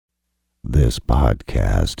This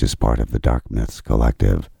podcast is part of the Dark Myths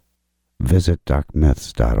Collective. Visit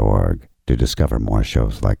darkmyths.org to discover more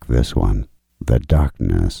shows like this one. The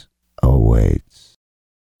darkness awaits.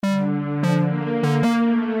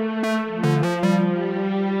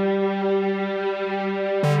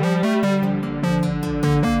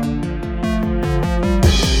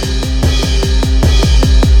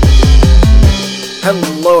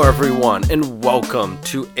 Hello everyone, and welcome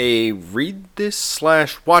to a read this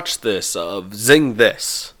 / watch this of Zing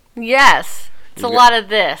This. Yes, it's a lot of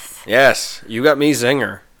this. Yes, you got me,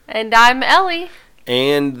 Zinger. And I'm Ellie.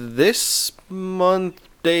 And this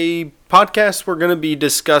Monday podcast, we're going to be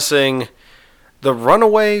discussing The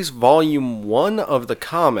Runaways Volume 1 of the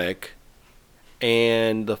comic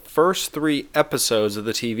and the first 3 episodes of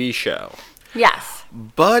the TV show. Yes.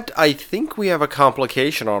 But I think we have a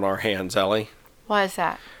complication on our hands, Ellie. Why is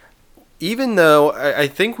that? Even though I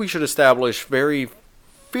think we should establish very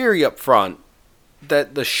up front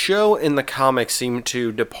that the show and the comics seem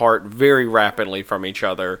to depart very rapidly from each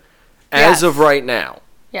other as of right now.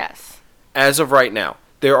 Yes. As of right now.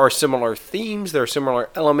 There are similar themes, there are similar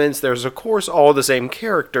elements, there's of course all the same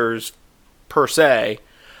characters per se,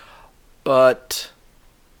 but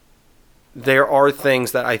there are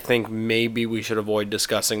things that I think maybe we should avoid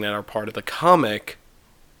discussing that are part of the comic,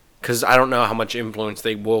 because I don't know how much influence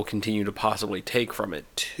they will continue to possibly take from it,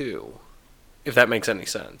 too. If that makes any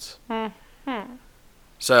sense. Mm-hmm.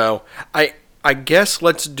 So, I guess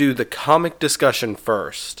let's do the comic discussion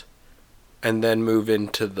first, and then move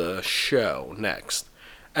into the show next.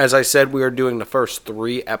 As I said, we are doing the first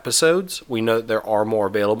 3 episodes. We know that there are more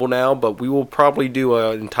available now, but we will probably do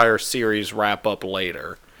an entire series wrap-up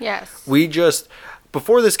later. Yes.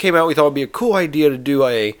 Before this came out, we thought it would be a cool idea to do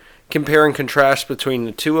a compare and contrast between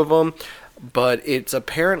the two of them, but it's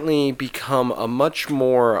apparently become a much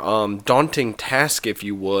more daunting task, if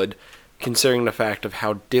you would, considering the fact of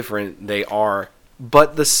how different they are,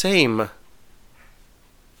 but the same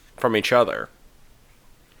from each other.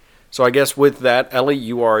 So I guess with that, Ellie,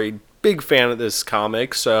 you are a big fan of this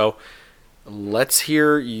comic, so let's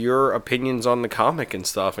hear your opinions on the comic and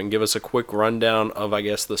stuff, and give us a quick rundown of, I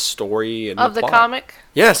guess, the story and of the plot. comic?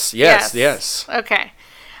 Yes. Okay.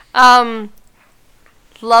 Love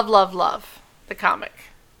the comic.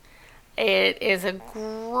 It is a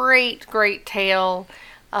great tale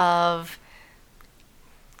of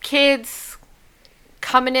kids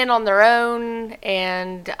coming in on their own,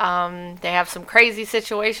 and they have some crazy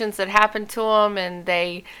situations that happen to them, and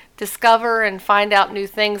they discover and find out new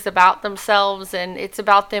things about themselves, and it's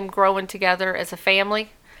about them growing together as a family.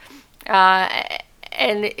 And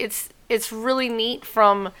it's really neat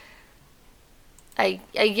from a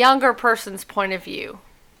younger person's point of view.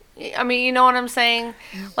 I mean, you know what I'm saying?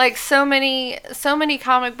 Like so many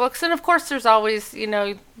comic books, and of course there's always,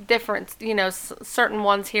 different, certain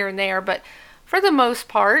ones here and there, but for the most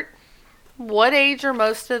part, what age are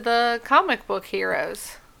most of the comic book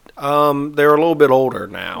heroes? They're a little bit older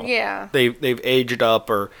now. Yeah. They've aged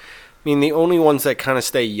up, the only ones that kind of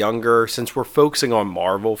stay younger, since we're focusing on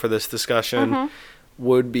Marvel for this discussion,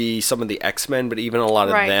 would be some of the X-Men, but even a lot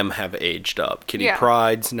of them have aged up. Kitty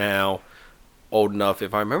Pryde's now old enough.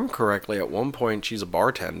 If I remember correctly, at one point she's a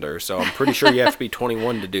bartender, so I'm pretty sure you have to be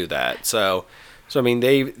 21 to do that. So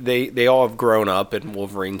they all have grown up, and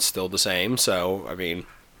Wolverine's still the same. So,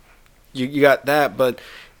 you got that, but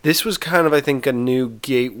this was kind of, I think, a new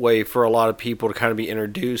gateway for a lot of people to kind of be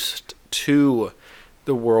introduced to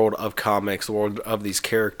the world of comics, the world of these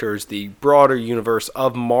characters, the broader universe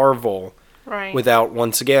of Marvel. Right. Without,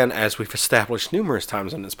 once again, as we've established numerous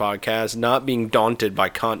times on this podcast, not being daunted by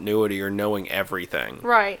continuity or knowing everything.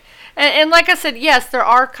 Right. And like I said, yes, there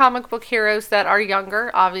are comic book heroes that are younger,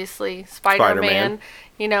 obviously, Spider-Man.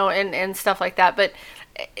 And stuff like that. But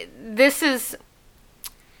this is,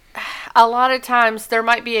 a lot of times, there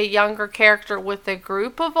might be a younger character with a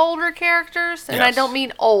group of older characters. And I don't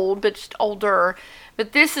mean old, but just older.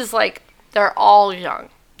 But this is like, they're all young.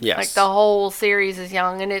 Yes. Like the whole series is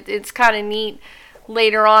young, and it's kind of neat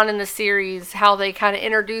later on in the series how they kind of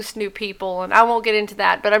introduce new people, and I won't get into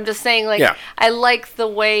that, but I'm just saying, I like the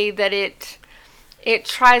way that it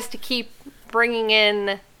tries to keep bringing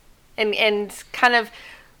in and kind of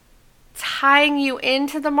tying you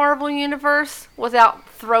into the Marvel universe without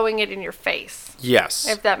throwing it in your face. Yes.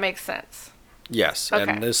 If that makes sense. Yes.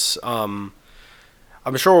 Okay. And this,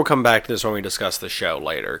 I'm sure we'll come back to this when we discuss the show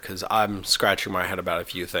later, because I'm scratching my head about a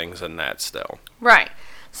few things in that still. Right.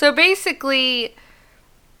 So basically,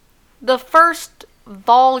 the first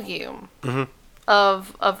volume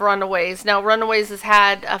of Runaways. Now, Runaways has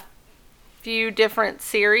had a few different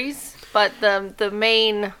series, but the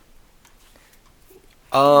main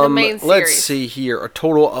The main series. Let's see here. A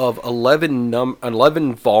total of 11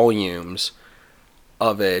 volumes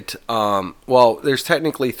of it. Well, there's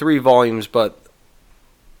technically 3 volumes, but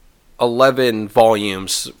 11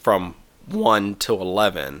 volumes from 1 to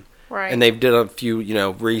 11. Right. And they've done a few,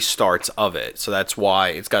 restarts of it. So that's why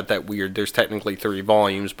it's got that weird. There's technically 3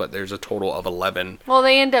 volumes, but there's a total of 11. Well,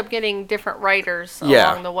 they end up getting different writers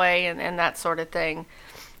along the way and that sort of thing.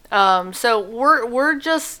 So we're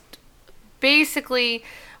just basically,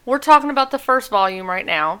 we're talking about the first volume right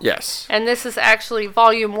now. Yes. And this is actually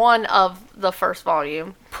volume 1 of the first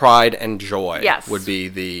volume. Pride and Joy Yes. would be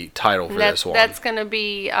the title for this one. That's going to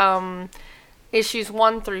be issues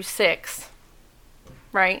 1 through 6,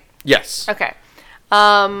 right? Yes. Okay.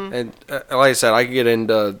 And like I said, I could get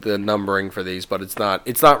into the numbering for these, but it's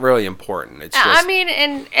not really important. It's just, I mean,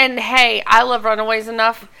 and hey, I love Runaways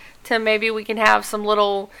enough to maybe we can have some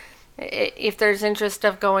little, if there's interest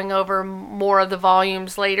of going over more of the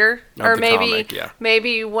volumes later, or the maybe comic, yeah.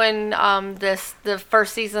 maybe when the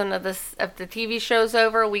first season of the TV show's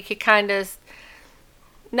over, we could kind of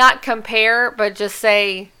not compare, but just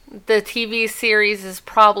say the TV series is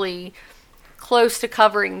probably close to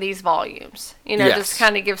covering these volumes. Yes. Just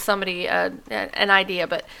kind of give somebody an idea.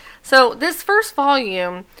 But so this first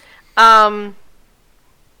volume,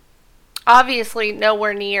 obviously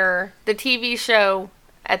nowhere near the TV show.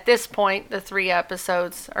 At this point, the 3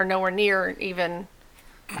 episodes are nowhere near even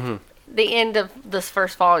the end of this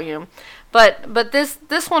first volume. But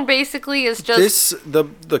this one basically is just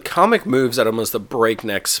the comic moves at almost a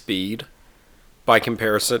breakneck speed by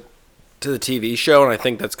comparison to the TV show, and I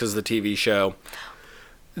think that's because the TV show,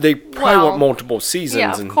 they probably want multiple seasons.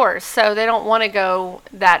 Yeah, of course. So they don't want to go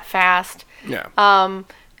that fast. Yeah.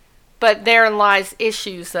 But therein lies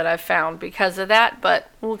issues that I've found because of that, but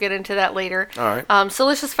we'll get into that later. All right. So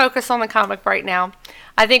let's just focus on the comic right now.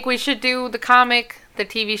 I think we should do the comic, the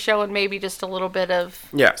TV show, and maybe just a little bit of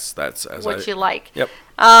Yes, that's as what you like. Yep.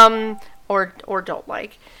 Or don't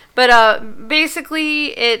like. But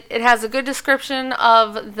basically, it has a good description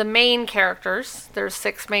of the main characters. There's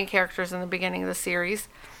 6 main characters in the beginning of the series.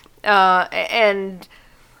 And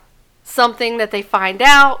something that they find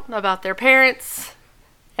out about their parents,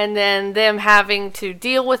 and then them having to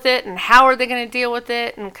deal with it, and how are they going to deal with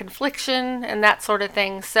it, and confliction, and that sort of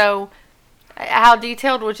thing. So, how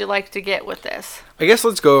detailed would you like to get with this? I guess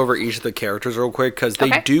let's go over each of the characters real quick, because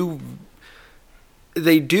they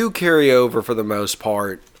do carry over for the most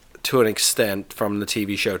part to an extent from the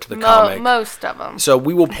TV show to the comic. Most of them. So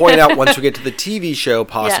we will point out once we get to the TV show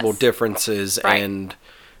possible Yes. differences Right. and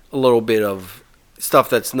a little bit of stuff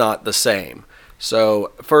that's not the same.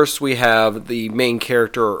 So first we have the main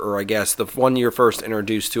character, or I guess the one you're first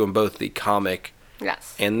introduced to in both the comic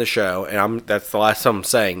Yes. and the show. And that's the last time I'm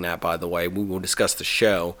saying that, by the way. We will discuss the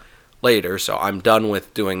show later, so I'm done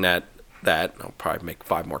with doing that. I'll probably make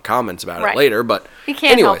 5 more comments about it later, but you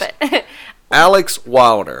can't anyways, help it. Alex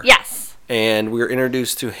Wilder. Yes. And we're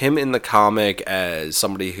introduced to him in the comic as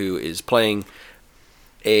somebody who is playing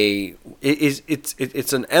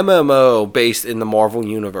it's an MMO based in the Marvel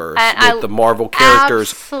universe with the Marvel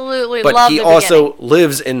characters. Absolutely, but love he the also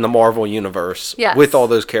lives in the Marvel universe with all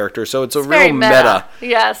those characters. So it's a very real meta.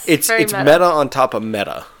 Yes, it's meta on top of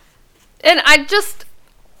meta. And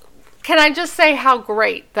can I just say how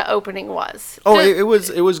great the opening was? Oh, it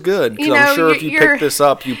was good. 'Cause I'm sure if you picked this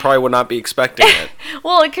up, you probably would not be expecting it.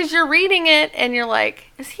 Well, because you're reading it and you're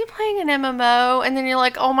like, is he playing an MMO? And then you're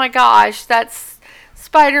like, oh my gosh, that's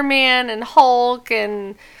Spider-Man and Hulk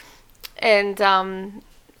and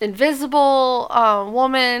Invisible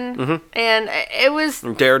Woman, and it was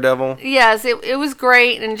Daredevil. Yes, it was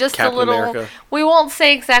great, and just Captain a little. America. We won't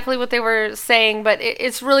say exactly what they were saying, but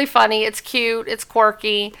it's really funny. It's cute. It's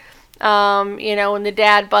quirky. When the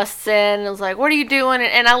dad busts in and was like, "What are you doing?"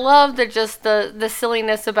 And I love the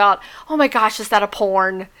silliness about, "Oh my gosh, is that a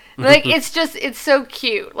porn?" Like it's so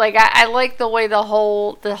cute. Like I like the way the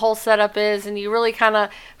whole setup is, and you really kind of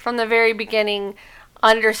from the very beginning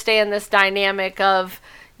understand this dynamic of,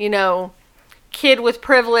 kid with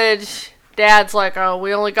privilege, dad's like, "Oh,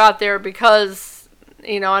 we only got there because,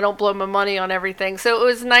 I don't blow my money on everything." So it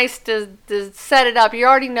was nice to set it up. You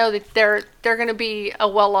already know that they're going to be a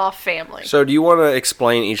well-off family. So do you want to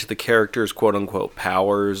explain each of the characters' quote-unquote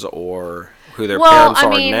powers, or who their parents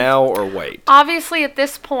are now, or wait? Obviously, at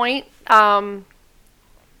this point,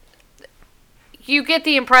 you get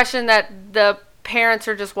the impression that the parents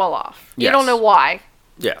are just well-off. You don't know why.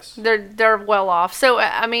 Yes. They're well off. So,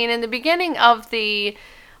 I mean, in the beginning of the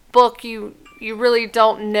book, you really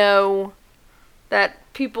don't know that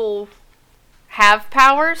people have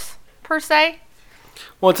powers, per se.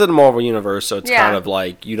 Well, it's in the Marvel Universe, so it's Yeah. kind of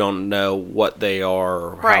like you don't know what they are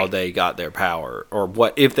or how Right. they got their power, or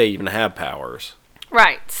what if they even have powers.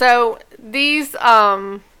 Right. So these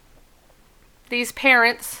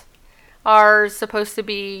parents are supposed to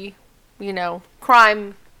be,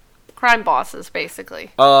 crime bosses,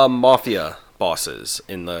 basically. Mafia bosses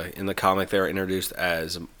in the comic. They're introduced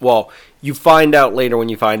as, well, you find out later when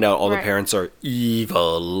you find out all the Right. parents are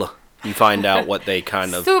evil. You find out what they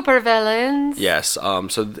kind of. Super villains. Yes.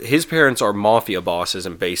 So his parents are mafia bosses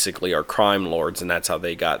and basically are crime lords, and that's how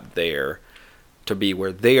they got there to be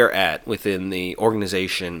where they are at within the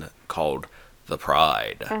organization called the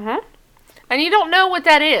Pride. And you don't know what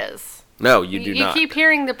that is. No, you do You not. keep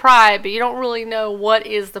hearing the Pride, but you don't really know what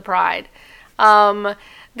is the Pride.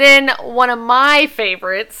 Then one of my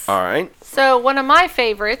favorites. All right. So one of my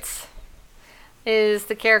favorites is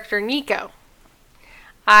the character Nico.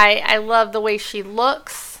 I love the way she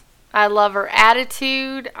looks. I love her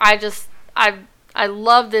attitude. I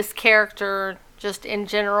love this character just in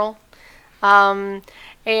general.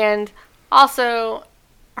 And also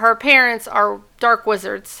her parents are dark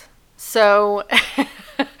wizards. So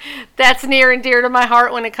that's near and dear to my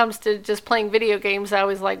heart when it comes to just playing video games. I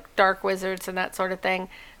always like dark wizards and that sort of thing.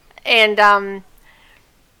 And a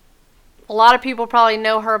lot of people probably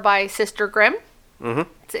know her by Sister Grimm. Mm-hmm.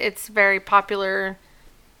 It's very popular.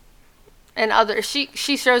 And she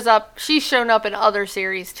shows up. She's shown up in other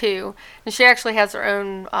series too, and she actually has her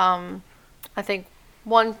own. I think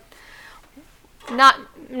one. Not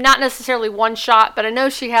necessarily one shot, but I know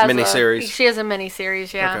she has Miniseries. She has a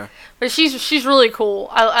miniseries, yeah. Okay. But she's really cool.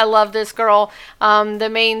 I love this girl. The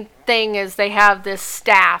main thing is they have this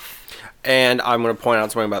staff. And I'm going to point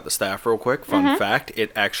out something about the staff real quick. Fun fact,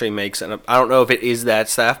 it actually makes I don't know if it is that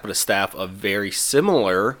staff, but a staff of very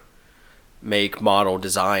similar make, model,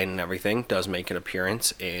 design, and everything does make an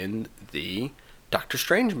appearance in the Doctor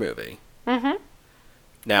Strange movie. Mm-hmm.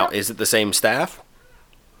 Now, is it the same staff?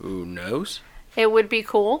 Who knows? It would be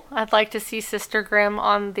cool. I'd like to see Sister Grimm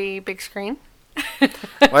on the big screen.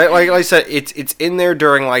 like I said, it's in there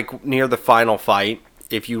during near the final fight.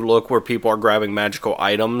 If you look where people are grabbing magical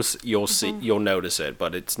items, you'll notice it,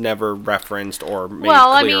 but it's never referenced or made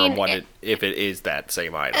clear on what if it is that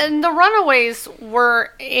same item. And the Runaways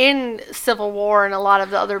were in Civil War and a lot of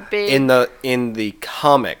the other big In the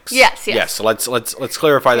comics. Yes. So let's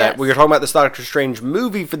clarify that. Yes. We were talking about this Doctor Strange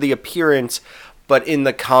movie for the appearance, but in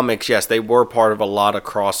the comics, yes, they were part of a lot of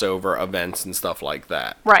crossover events and stuff like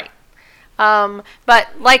that. Right. But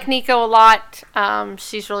like Nico a lot,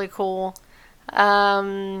 she's really cool.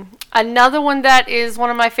 Another one that is one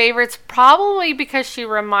of my favorites, probably because she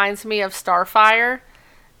reminds me of Starfire,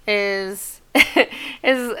 is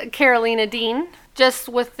Carolina Dean. Just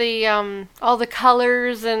with the all the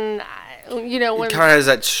colors and when It kind of has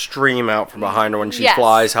that stream out from behind her when she Yes.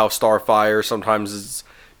 flies. How Starfire sometimes is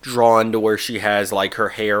drawn to where she has her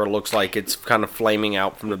hair looks like it's kind of flaming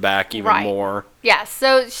out from the back even Right. more. yeah.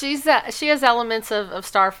 So she has elements of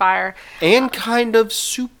Starfire. And kind of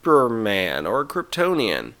Superman or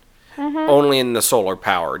Kryptonian. Only in the solar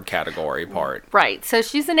powered category part. Right. So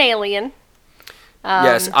she's an alien.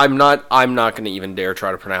 Yes, I'm not going to even dare try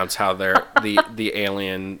to pronounce how they're the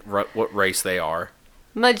alien what race they are.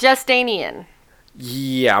 Majestanian.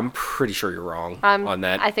 Yeah, I'm pretty sure you're wrong on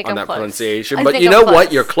that. I think on I'm that close. pronunciation. I But think you I'm know close.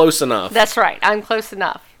 what? You're close enough. That's right. I'm close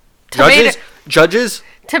enough. Judges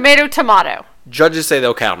Tomato. Judges say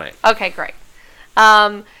they'll count it. Okay, great.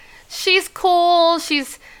 She's cool.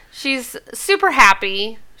 She's super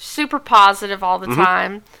happy, super positive all the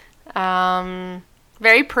time.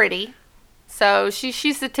 Very pretty. So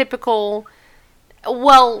she's the typical.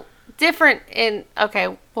 Well, different in.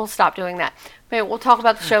 Okay, we'll stop doing that. Maybe we'll talk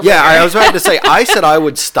about the show. Yeah, later. I was about to say, I said I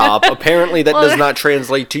would stop. Apparently that does not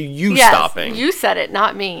translate to you Yes, stopping. You said it,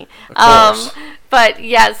 not me. Of course. But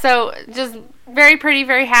yeah, so just very pretty,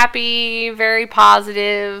 very happy, very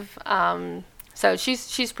positive. So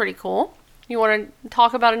she's pretty cool. You want to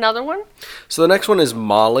talk about another one? So the next one is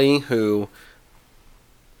Molly, who...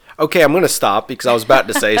 Okay, I'm going to stop because I was about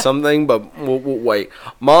to say something, but we'll wait.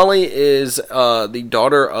 Molly is the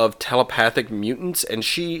daughter of telepathic mutants, and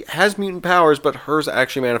she has mutant powers, but hers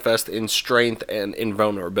actually manifest in strength and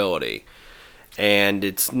invulnerability. And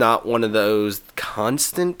it's not one of those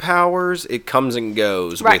constant powers. It comes and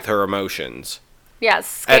goes Right. with her emotions. Yeah,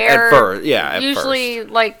 scared. At first, yeah, at Usually,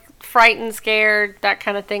 like, frightened, scared, that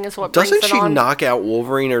kind of thing is what Doesn't brings it she on. knock out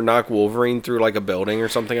Wolverine or knock Wolverine through like a building or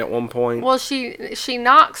something at one point? Well, she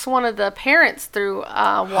knocks one of the parents through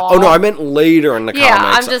a wall. Oh no, I meant later in the Yeah,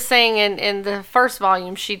 comics. I'm just saying in the first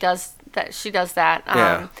volume she does that.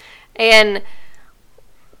 Yeah. And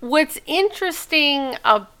what's interesting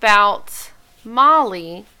about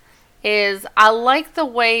Molly is I like the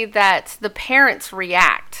way that the parents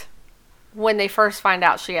react when they first find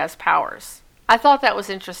out she has powers. I thought that was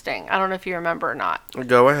interesting. I don't know if you remember or not.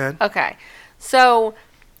 Go ahead. Okay. So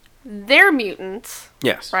they're mutants,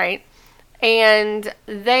 Yes. right? And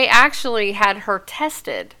they actually had her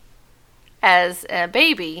tested as a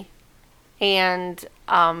baby, and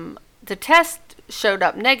the test showed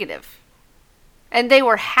up negative. And they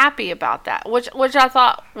were happy about that, which I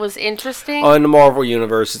thought was interesting. In the Marvel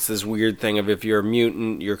Universe, it's this weird thing of if you're a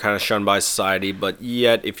mutant, you're kind of shunned by society, but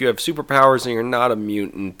yet if you have superpowers and you're not a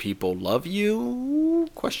mutant, people love you?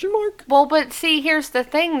 Question mark? Well, but see, here's the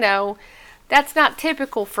thing, though. That's not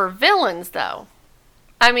typical for villains, though.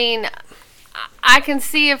 I mean, I can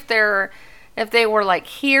see if they were like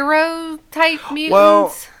hero type mutants.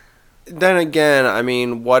 Well, then again, I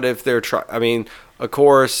mean, what if they're of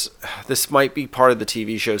course, this might be part of the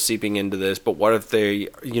TV show seeping into this, but what if they,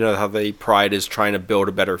 how they Pride is trying to build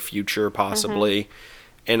a better future, possibly.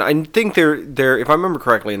 And I think they're, if I remember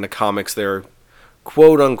correctly, in the comics, they're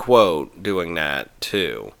quote unquote doing that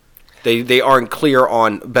too. They aren't clear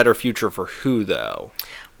on better future for who, though.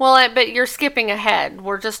 Well, but you're skipping ahead.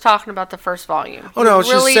 We're just talking about the first volume. Oh, no, I was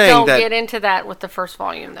just saying don't that... get into that with the first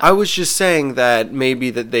volume, though. I was just saying that maybe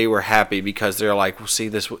that they were happy because they're like, well, see,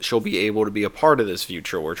 she'll be able to be a part of this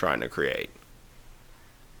future we're trying to create.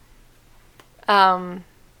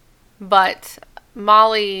 But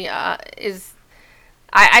Molly is...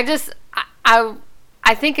 I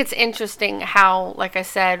think it's interesting how, like I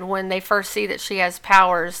said, when they first see that she has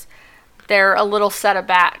powers... they're a little set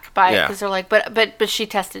aback by it because they're like, but she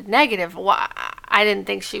tested negative. Well, I didn't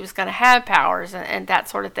think she was going to have powers and that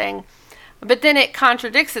sort of thing. But then it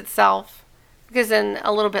contradicts itself because then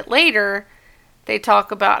a little bit later they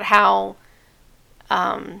talk about how,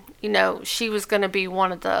 she was going to be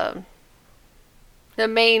one of the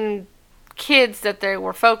main kids that they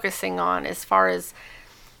were focusing on as far as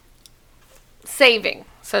saving,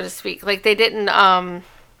 so to speak. Like they didn't.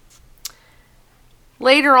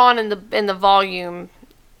 Later on in the volume,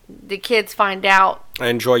 the kids find out. I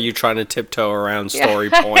enjoy you trying to tiptoe around story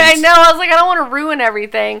points. I know. I was like, I don't want to ruin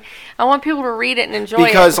everything. I want people to read it and enjoy it.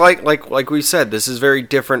 Because, like we said, this is very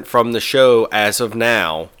different from the show as of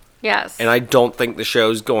now. Yes. And I don't think the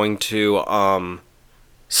show's going to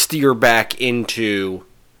steer back into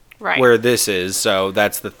where this is. So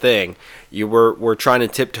that's the thing. We're trying to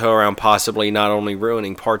tiptoe around possibly not only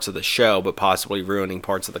ruining parts of the show, but possibly ruining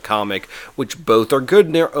parts of the comic, which both are good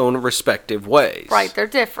in their own respective ways. Right, they're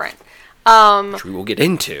different. Which we will get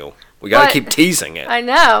into. We got to keep teasing it. I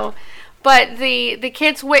know. But the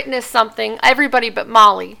kids witness something. Everybody but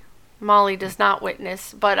Molly. Molly does not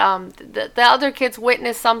witness. But the other kids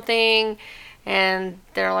witness something, and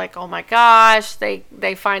they're like, oh my gosh.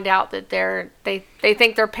 They find out that they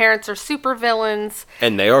think their parents are super villains.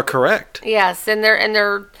 And they are correct. Yes, and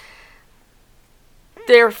they're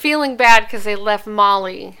feeling bad because they left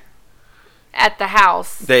Molly at the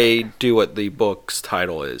house. They do what the book's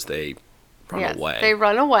title is. They run away. They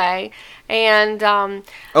run away. And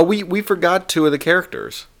we forgot two of the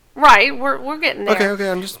characters. Right, we're getting there. Okay,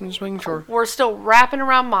 I'm just making sure. We're still wrapping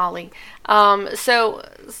around Molly. So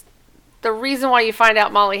the reason why you find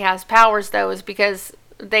out Molly has powers, though, is because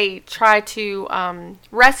they try to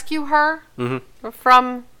rescue her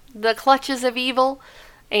from the clutches of evil,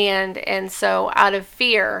 and so out of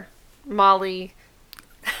fear, Molly...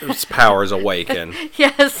 Its powers awaken.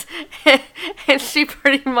 Yes, and she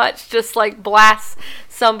pretty much just like blasts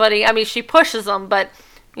somebody. I mean, she pushes them, but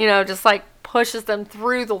just like pushes them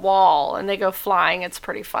through the wall, and they go flying. It's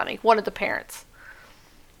pretty funny. One of the parents.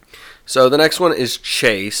 So the next one is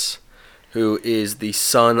Chase, who is the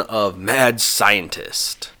son of mad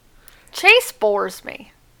scientist. Chase bores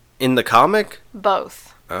me. In the comic?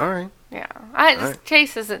 Both. All right. Yeah.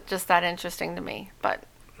 Chase isn't just that interesting to me, but...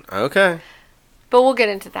 Okay. But we'll get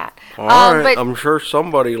into that. All right. But, I'm sure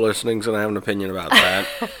somebody listening's going to have an opinion about that.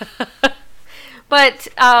 But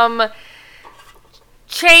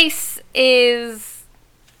Chase has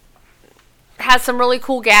some really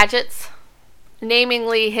cool gadgets,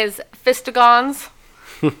 namely his Fistigons,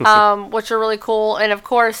 which are really cool. And, of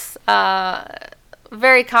course,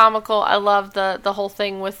 very comical. I love the whole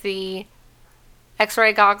thing with the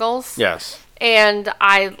X-ray goggles. Yes. And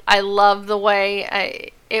I love the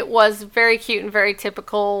way... It was very cute and very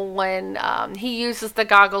typical when he uses the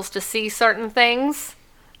goggles to see certain things.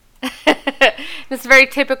 It's very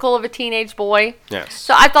typical of a teenage boy. Yes.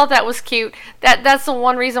 So I thought that was cute. That's the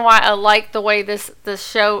one reason why I like the way this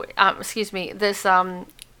show, this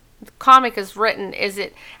comic is written. Is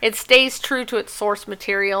it stays true to its source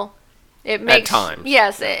material. It makes, at times.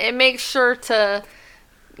 Yes, it makes sure to,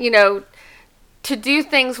 to do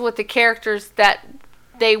things with the characters that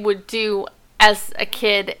they would do as a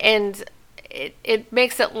kid, and it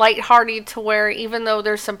makes it lighthearted to where even though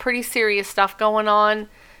there's some pretty serious stuff going on,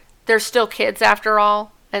 they're still kids after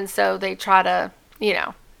all, and so they try to,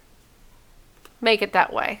 make it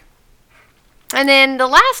that way. And then the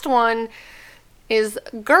last one is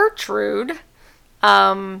Gertrude.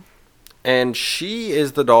 And she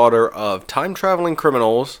is the daughter of time-traveling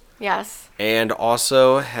criminals. Yes. And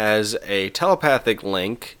also has a telepathic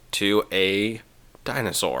link to a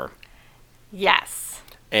dinosaur. Yes.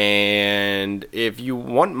 And if you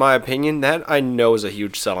want my opinion, that I know is a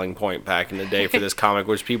huge selling point back in the day for this comic,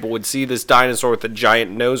 which people would see this dinosaur with a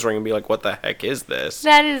giant nose ring and be like, what the heck is this?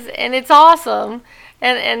 That is, and it's awesome.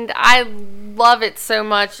 And I love it so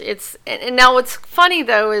much. And now what's funny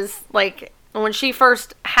though is like when she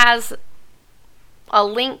first has a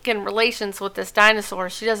link in relations with this dinosaur,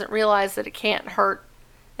 she doesn't realize that it can't hurt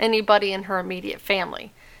anybody in her immediate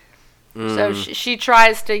family. So she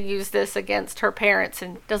tries to use this against her parents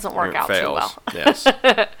and doesn't work out too well. Yes.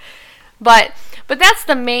 But that's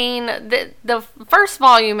the main, the first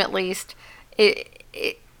volume at least, it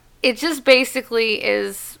just basically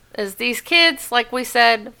is these kids, like we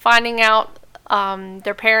said, finding out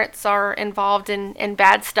their parents are involved in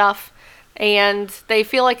bad stuff, and they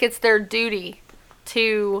feel like it's their duty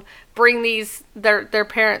to bring their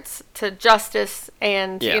parents to justice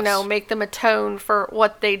and Yes. make them atone for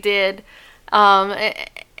what they did,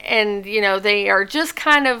 and they are just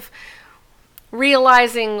kind of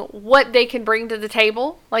realizing what they can bring to the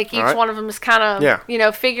table. Like each Right. one of them is kind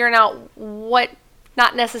of figuring out what,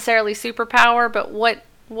 not necessarily superpower, but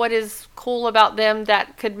what is cool about them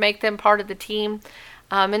that could make them part of the team,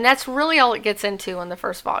 and that's really all it gets into in the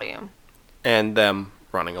first volume. And them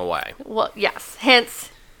running away. Well, yes.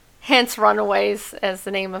 Hence Runaways as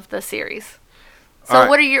the name of the series. So All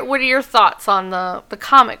right. what are your thoughts on the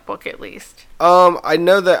comic book at least? I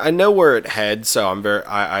know where it heads, so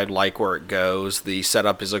I like where it goes. The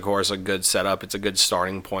setup is of course a good setup. It's a good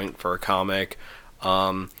starting point for a comic.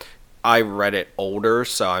 I read it older,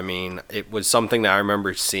 so I mean it was something that I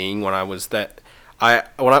remember seeing when I was when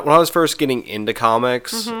I was first getting into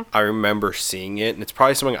comics. I remember seeing it, and it's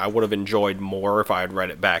probably something I would have enjoyed more if I had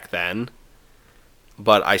read it back then.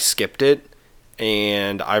 But I skipped it,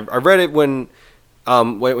 and I read it when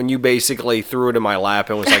you basically threw it in my lap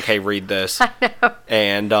and was like, "Hey, read this." I know.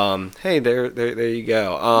 And hey, there you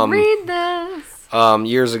go. Read this.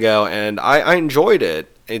 Years ago, and I enjoyed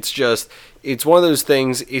it. It's one of those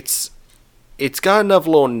things. It's got enough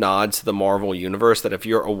little nods to the Marvel universe that if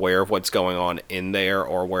you're aware of what's going on in there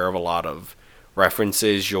or aware of a lot of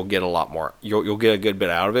references, you'll get a lot more. You'll get a good bit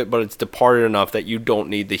out of it. But it's departed enough that you don't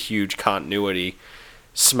need the huge continuity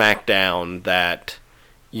smackdown that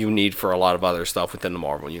you need for a lot of other stuff within the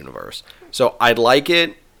Marvel universe. So I like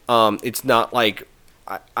it. It's not like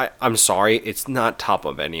I'm sorry, it's not top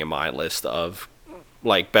of any of my list of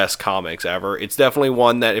like best comics ever. It's definitely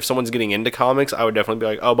one that if someone's getting into comics, I would definitely be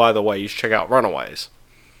like, oh, by the way, you should check out Runaways,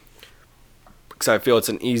 because I feel it's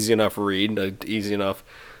an easy enough read, an easy enough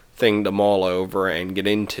thing to mull over and get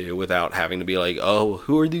into without having to be like, oh,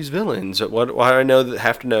 who are these villains? Why do I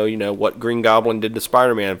have to know what Green Goblin did to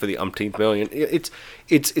Spider-Man for the umpteenth million?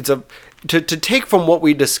 To take from what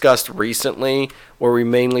we discussed recently, where we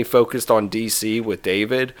mainly focused on DC with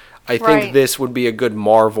David, I think Right. this would be a good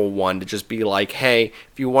Marvel one to just be like, hey,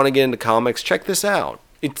 if you want to get into comics, check this out.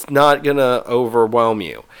 It's not going to overwhelm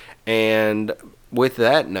you. And with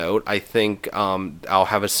that note, I think I'll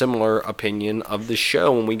have a similar opinion of the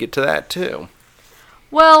show when we get to that too.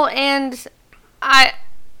 Well, and I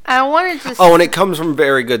wanted to. Oh, and it comes from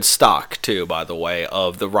very good stock too, by the way,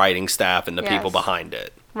 of the writing staff and the people Yes. behind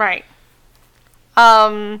it. Right.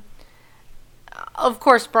 Of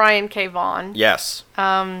course, Brian K. Vaughan. Yes.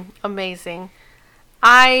 Amazing.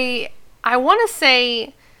 I want to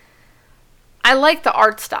say I like the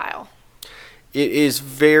art style. It is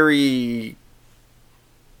very.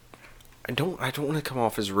 I don't want to come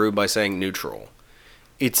off as rude by saying neutral.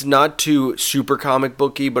 It's not too super comic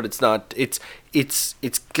booky, but it's not. It's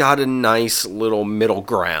got a nice little middle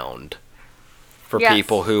ground for Yes.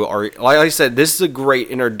 people who are, like I said, this is a great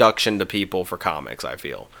introduction to people for comics, I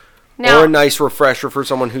feel. Now- Or a nice refresher for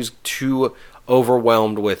someone who's too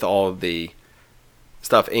overwhelmed with all of the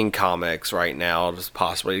stuff in comics right now, just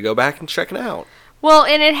possibly to go back and check it out. Well,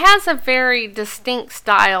 and it has a very distinct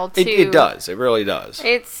style too. It does. It really does.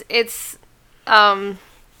 It's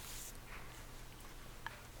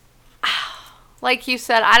like you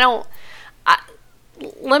said,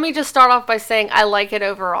 let me just start off by saying I like it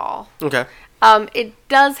overall. Okay. It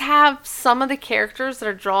does have some of the characters that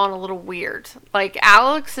are drawn a little weird. Like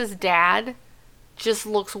Alex's dad just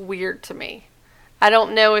looks weird to me. I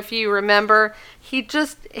don't know if you remember. He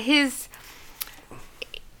just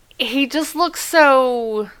looks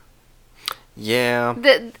so... Yeah.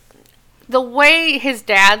 The way his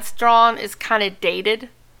dad's drawn is kind of dated.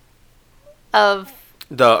 Of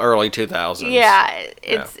the early 2000s. Yeah,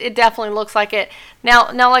 it definitely looks like it.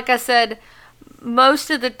 Now, like I said, most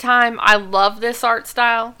of the time I love this art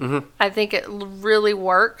style. Mm-hmm. I think it really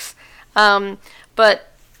works.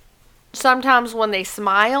 But sometimes when they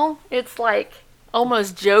smile, it's like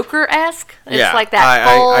almost Joker-esque. It's like that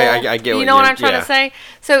whole... I get you know what I'm trying to say?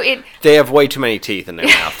 So they have way too many teeth in their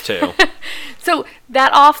mouth, too. So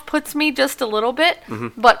that off puts me just a little bit,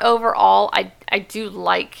 Mm-hmm. but overall, I do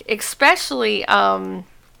like, especially, I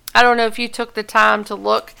don't know if you took the time to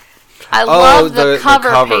look. I love the cover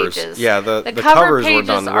covers. pages. Yeah, the cover covers were pages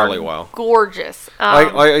done really well. Gorgeous.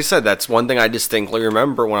 Like I said, that's one thing I distinctly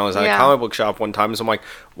remember when I was at a comic book shop one time. So I'm like,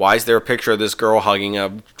 why is there a picture of this girl hugging a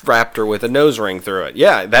raptor with a nose ring through it?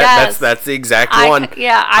 Yeah, that's the exact one.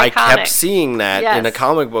 I kept seeing that in a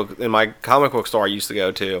comic book, in my comic book store I used to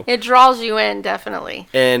go to. It draws you in, definitely.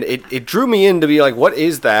 And it drew me in to be like, what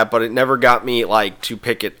is that? But it never got me like to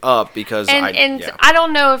pick it up because I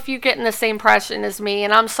don't know if you're getting the same impression as me,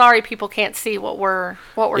 and I'm sorry people can't see what we're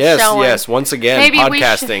showing. Yes, once again, maybe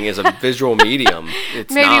podcasting is a visual medium.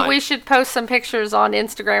 It's maybe not. we should post some pictures on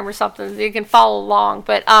Instagram or something so you can follow along.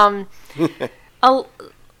 But I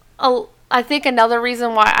think another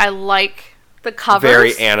reason why I like the covers,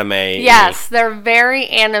 very anime. Yes, they're very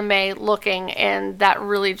anime looking, and that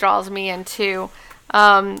really draws me in too.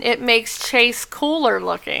 It makes Chase cooler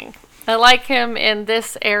looking. I like him in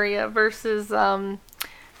this area versus and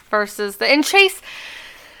Chase.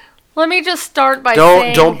 Let me just start by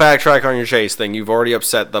saying... Don't backtrack on your Chase thing. You've already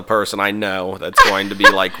upset the person I know that's going to be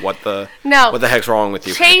like, what the heck's wrong with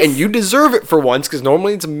you? Chase, and you deserve it for once, because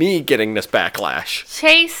normally it's me getting this backlash.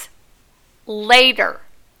 Chase later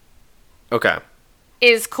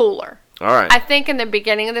is cooler. All right. I think in the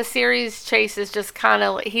beginning of the series, Chase is just kind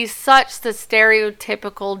of... He's such the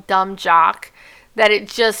stereotypical dumb jock that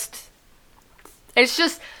it's just...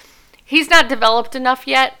 He's not developed enough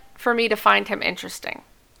yet for me to find him interesting.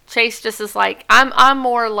 Chase just is like, I'm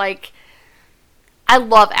more like, I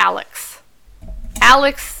love Alex.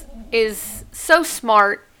 Alex is so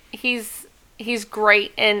smart. He's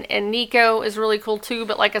great, and Nico is really cool too,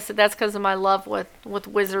 but like I said, that's because of my love with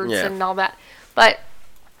wizards and all that. But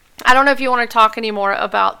I don't know if you want to talk anymore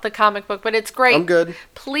about the comic book, but it's great. I'm good.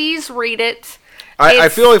 Please read it. I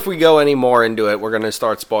feel if we go any more into it, we're going to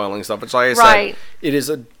start spoiling stuff. It's like I said, it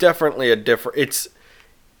is definitely a different...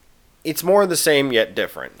 It's more the same yet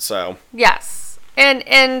different, so... Yes.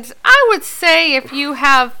 And I would say if you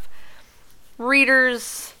have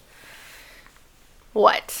readers,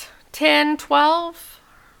 10, 12?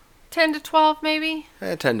 10 to 12 maybe?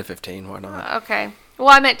 10 to 15, why not? Okay. Well,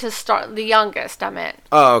 I meant to start... The youngest, I meant.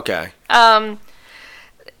 Oh, okay.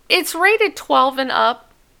 It's rated 12 and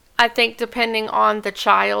up, I think, depending on the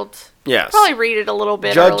child. Yes. Probably read it a little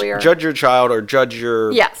bit earlier. Judge your child or judge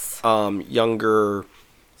your younger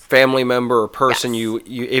family member or person.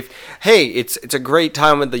 Yes. It's a great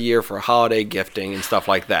time of the year for holiday gifting and stuff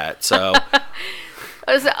like that. So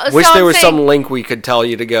wish there was some link we could tell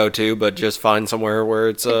you to go to, but just find somewhere where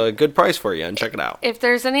it's a good price for you and check it out. If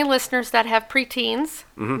there's any listeners that have preteens,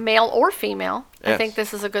 male or female, I think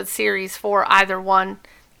this is a good series for either one.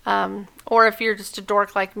 Or if you're just a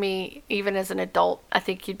dork like me, even as an adult, I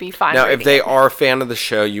think you'd be fine. Now, if they are a fan of the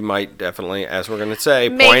show, you might definitely, as we're going to say,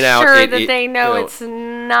 point out... Make sure that they know it's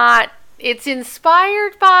not... It's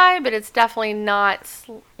inspired by, but it's definitely not,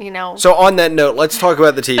 So on that note, let's talk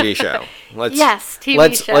about the TV show.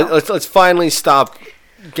 TV show. Let's finally stop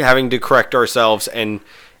having to correct ourselves and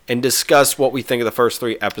discuss what we think of the first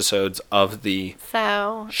 3 episodes of the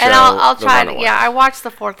show. And I'll try to... Yeah, I watched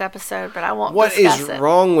the 4th episode, but I won't discuss it. What is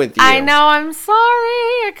wrong with you? I know, I'm sorry.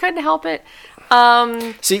 I couldn't help it.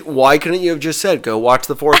 See, why couldn't you have just said, go watch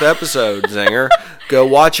the 4th episode, Zinger? Go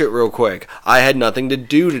watch it real quick. I had nothing to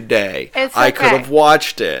do today. It's okay. I could have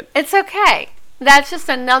watched it. It's okay. That's just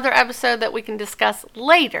another episode that we can discuss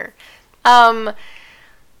later. Should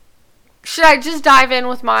I just dive in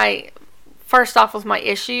with first off with my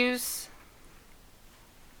issues?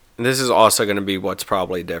 This is also going to be what's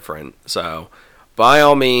probably different. So, by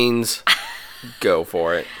all means, go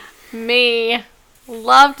for it. Me.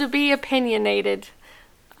 Love to be opinionated.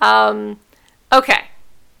 Okay.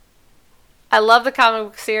 I love the comic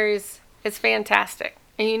book series. It's fantastic.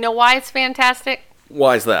 And you know why it's fantastic?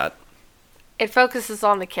 Why is that? It focuses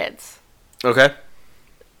on the kids. Okay.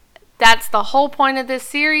 That's the whole point of this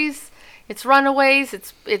series, It's runaways.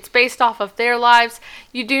 It's based off of their lives.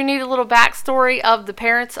 You do need a little backstory of the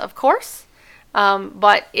parents, of course,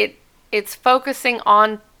 but it's focusing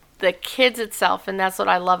on the kids itself, and that's what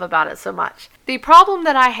I love about it so much. The problem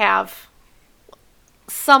that I have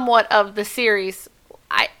somewhat of the series,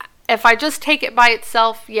 if I just take it by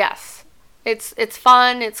itself, yes, it's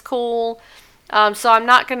fun, it's cool. So I'm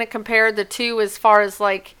not going to compare the two as far as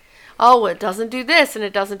like, oh, it doesn't do this and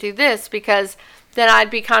it doesn't do this, because then I'd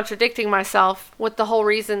be contradicting myself with the whole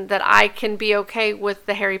reason that I can be okay with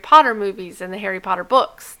the Harry Potter movies and the Harry Potter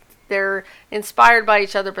books. They're inspired by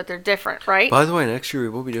each other, but they're different, right? By the way, next year we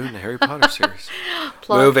will be doing the Harry Potter series.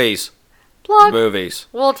 Plug. Movies. Plug. Movies.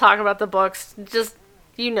 We'll talk about the books. Just,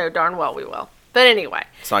 you know darn well we will. But anyway.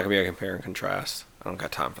 It's not going to be a compare and contrast. I don't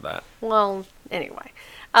got time for that. Well, anyway.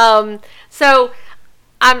 So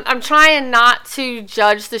I'm trying not to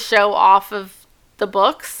judge the show off of the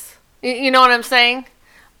books. You know what I'm saying?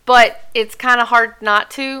 But it's kind of hard not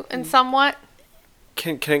to, in somewhat.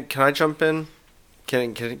 Can I jump in?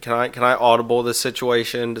 Can I audible this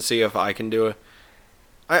situation to see if I can do it?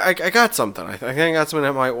 I got something. I think I got something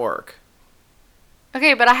that might work.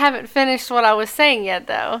 Okay, but I haven't finished what I was saying yet,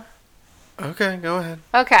 though. Okay, go ahead.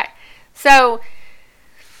 Okay, so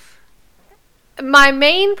my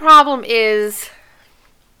main problem is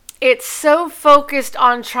it's so focused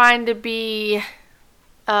on trying to be,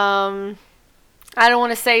 I don't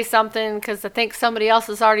want to say something because I think somebody else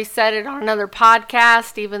has already said it on another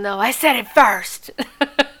podcast, even though I said it first.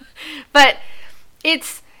 But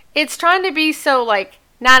it's trying to be so like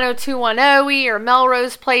 90210-y or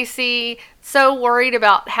Melrose Placey, so worried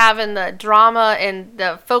about having the drama and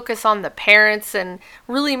the focus on the parents and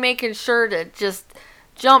really making sure to just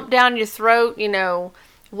jump down your throat, you know,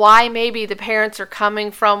 why maybe the parents are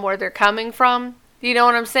coming from where they're coming from. You know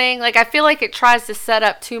what I'm saying? Like, I feel like it tries to set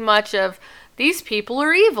up too much of these people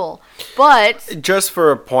are evil. But just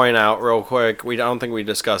for a point out real quick, I don't think we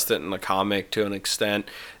discussed it in the comic to an extent.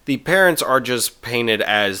 The parents are just painted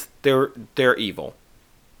as they're evil.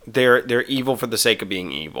 They're evil for the sake of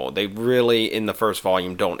being evil. They really, in the first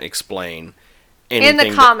volume, don't explain anything. In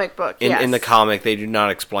the comic book, yes. In the comic, they do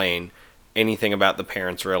not explain anything about the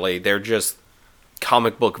parents, really. They're just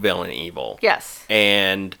comic book villain evil. Yes.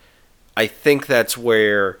 And I think that's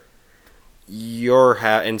where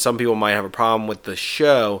and some people might have a problem with the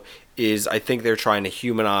show, is I think they're trying to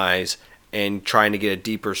humanize and trying to get a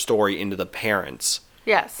deeper story into the parents.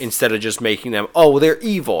 Yes. Instead of just making them, oh, they're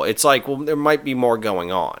evil. It's like, well, there might be more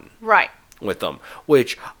going on. Right. With them.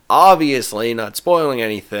 Which, obviously, not spoiling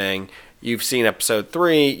anything, you've seen episode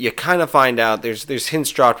 3, you kind of find out there's hints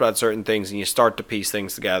dropped about certain things, and you start to piece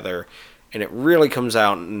things together. And it really comes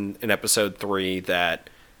out in episode 3 that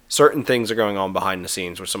certain things are going on behind the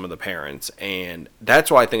scenes with some of the parents. And that's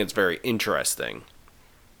why I think it's very interesting.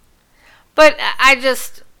 But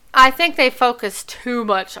I think they focus too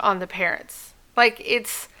much on the parents. Like,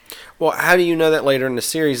 it's... Well, how do you know that later in the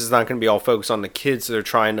series it's not going to be all focused on the kids? They're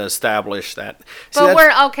trying to establish that.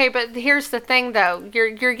 But here's the thing, though.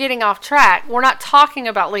 You're getting off track. We're not talking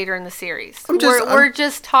about later in the series. We're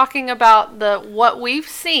just talking about what we've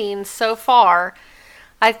seen so far.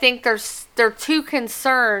 I think they're too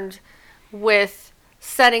concerned with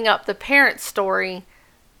setting up the parent story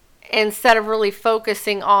instead of really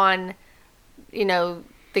focusing on, you know,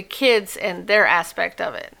 the kids and their aspect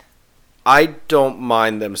of it. I don't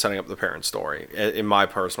mind them setting up the parent story, in my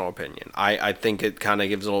personal opinion. I think it kind of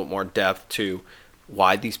gives a little more depth to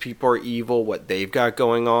why these people are evil, what they've got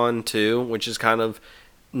going on, too, which is kind of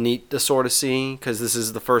neat to sort of see, because this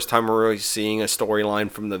is the first time we're really seeing a storyline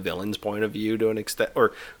from the villain's point of view to an extent,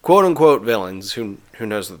 or quote-unquote villains. Who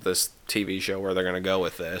knows with this TV show where they're going to go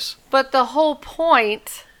with this. But the whole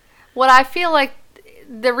point, what I feel like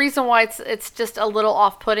the reason why it's just a little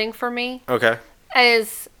off-putting for me, okay,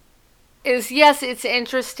 is yes, it's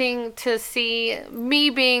interesting to see, me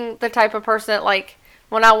being the type of person that, like,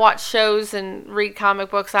 when I watch shows and read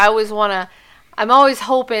comic books, I'm always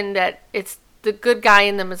hoping that it's the good guy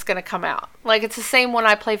in them is going to come out. Like, it's the same when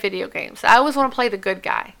I play video games. I always want to play the good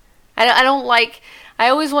guy. I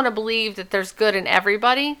always want to believe that there's good in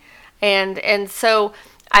everybody. And so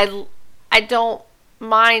I don't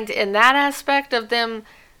mind in that aspect of them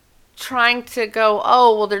trying to go,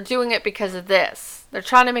 oh, well, they're doing it because of this. They're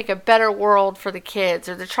trying to make a better world for the kids,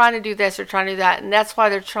 or they're trying to do this or trying to do that. And that's why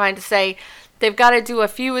they're trying to say they've got to do a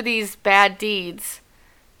few of these bad deeds.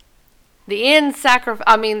 The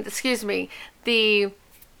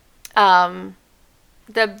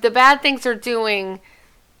bad things they're doing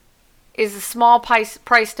is a small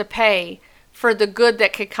price to pay for the good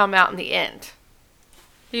that could come out in the end.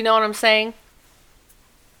 You know what I'm saying?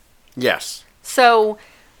 Yes. So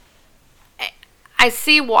I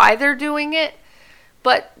see why they're doing it,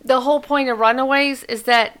 but the whole point of Runaways is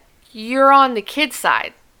that you're on the kid's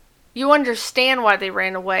side. You understand why they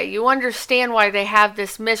ran away. You understand why they have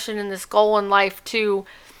this mission and this goal in life to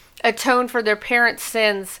atone for their parents'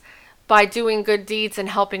 sins by doing good deeds and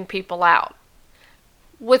helping people out.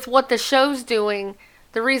 With what the show's doing,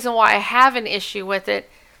 the reason why I have an issue with it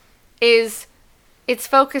is it's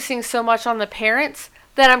focusing so much on the parents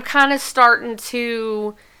that I'm kind of starting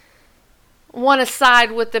to want to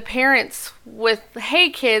side with the parents with, hey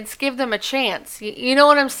kids, give them a chance. You know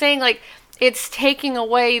what I'm saying? Like, it's taking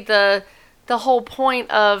away the whole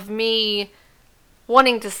point of me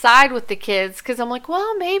wanting to side with the kids, because I'm like,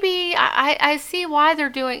 well, maybe I see why they're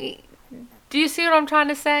doing. Do you see what I'm trying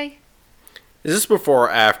to say? Is this before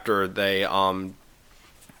or after they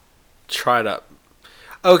try to?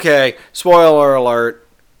 Okay, spoiler alert.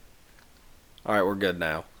 All right, we're good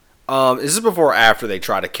now. Is this before or after they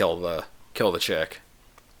try to kill the chick?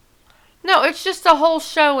 No, it's just a whole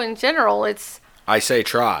show in general. It's. I say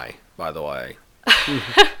try, by the way.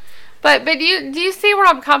 But do you see where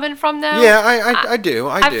I'm coming from, though? Yeah, I do.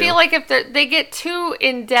 I do. feel like if they get too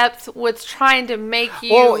in depth with trying to make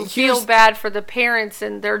you feel bad for the parents,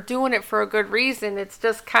 and they're doing it for a good reason, it's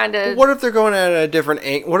just kind of. What if they're going at a different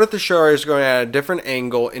angle? What if the show is going at a different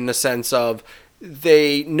angle in the sense of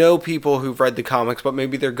they know people who've read the comics, but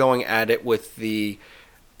maybe they're going at it with you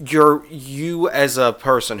as a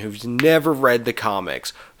person who's never read the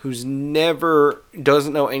comics, doesn't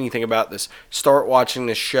know anything about this, start watching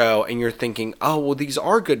this show and you're thinking, oh, well, these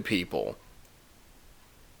are good people.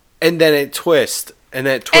 And then it twists. And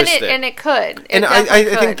then it twists it. And it could. And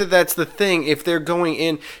I think that's the thing. If they're going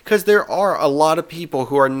in, because there are a lot of people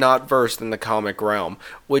who are not versed in the comic realm,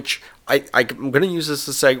 which I'm going to use this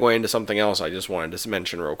to segue into something else I just wanted to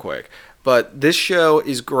mention real quick. But this show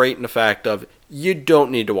is great in the fact of you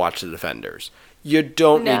don't need to watch The Defenders. You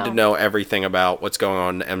don't need to know everything about what's going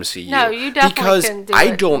on in the MCU. No, you definitely can do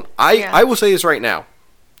it. I will say this right now.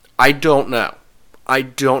 I don't know. I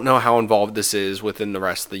don't know how involved this is within the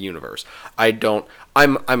rest of the universe.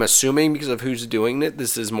 I'm assuming because of who's doing it,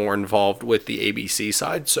 this is more involved with the ABC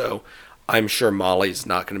side, so I'm sure Molly's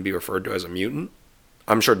not going to be referred to as a mutant.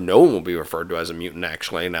 I'm sure no one will be referred to as a mutant,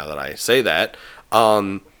 actually, now that I say that.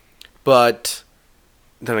 But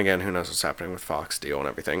then again, who knows what's happening with Fox deal and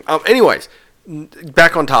everything. Anyways,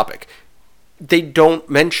 back on topic. They don't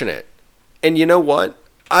mention it. And you know what?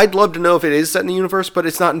 I'd love to know if it is set in the universe, but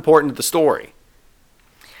it's not important to the story.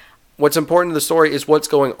 What's important to the story is what's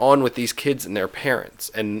going on with these kids and their parents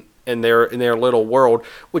and in their little world,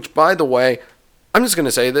 which, by the way, I'm just going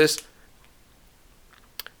to say this.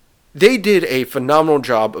 They did a phenomenal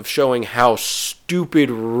job of showing how stupid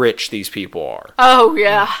rich these people are. Oh,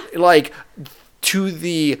 yeah. Like, to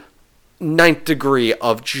the 9th degree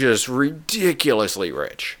of just ridiculously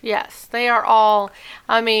rich. Yes, they are all,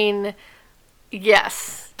 I mean,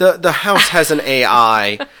 yes. The house has an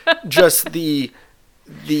AI. Just the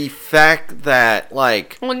fact that,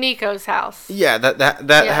 like... Well, Nico's house. Yeah,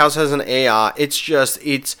 that house has an AI. It's just,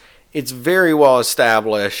 it's very well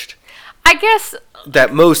established. I guess...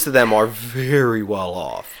 that most of them are very well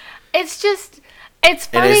off. It's just, it's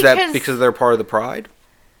funny. And is that because they're part of the Pride?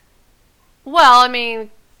 Well, I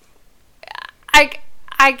mean,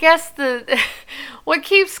 I guess what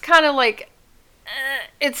keeps kind of like,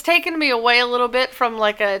 it's taken me away a little bit from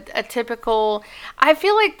like a typical, I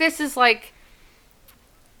feel like this is like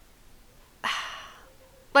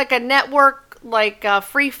a network, like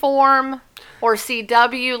Freeform or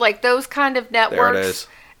CW, like those kind of networks.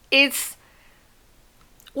 There it is.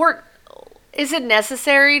 Is it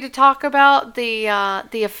necessary to talk about the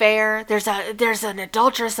affair? There's an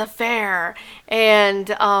adulterous affair, and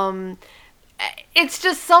it's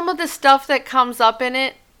just some of the stuff that comes up in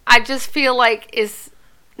it. I just feel like is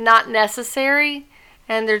not necessary,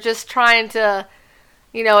 and they're just trying to,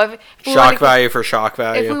 if shock value for shock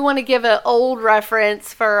value. If we want to give an old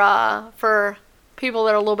reference for people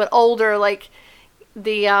that are a little bit older, like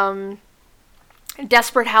the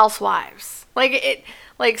Desperate Housewives,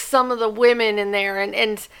 like some of the women in there,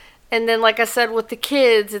 and then like I said with the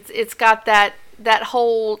kids, it's got that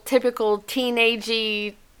whole typical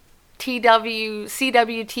teenagey CW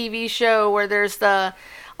TV show where there's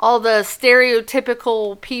all the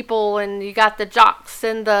stereotypical people, and you got the jocks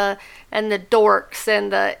and the dorks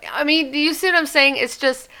and I mean, do you see what I'm saying? It's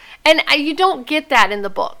just, and you don't get that in the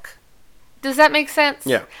book. Does that make sense?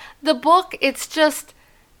 Yeah. The book, it's just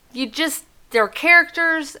they're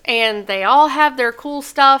characters and they all have their cool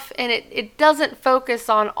stuff, and it doesn't focus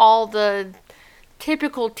on all the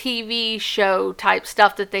typical TV show type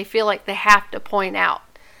stuff that they feel like they have to point out.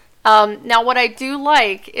 Now, what I do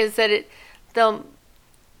like is that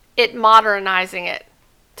it modernizing it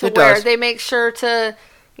to It where does. they make sure to,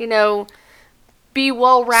 be Cell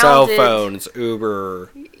well-rounded. phones,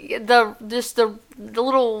 Uber. The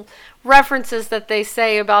little references that they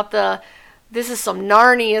say about this is some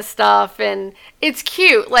Narnia stuff, and it's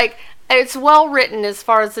cute. Like, it's well written as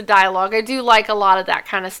far as the dialogue. I do like a lot of that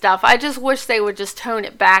kind of stuff. I just wish they would just tone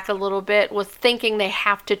it back a little bit with thinking they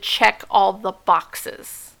have to check all the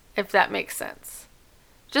boxes, if that makes sense.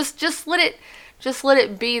 Just let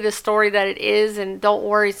it be the story that it is, and don't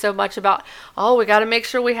worry so much about, we got to make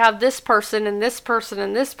sure we have this person and this person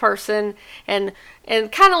and this person, and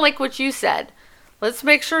kind of like what you said. Let's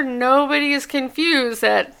make sure nobody is confused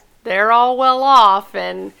that they're all well off,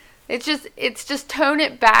 and it's just tone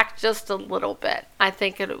it back just a little bit. I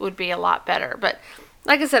think it would be a lot better. But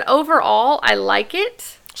like I said, overall, I like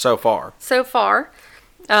it So far.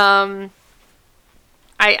 I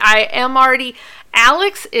am already.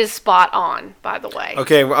 Alex is spot on, by the way.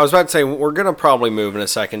 Okay, I was about to say, we're going to probably move in a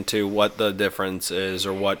second to what the difference is,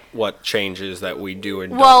 or what changes that we do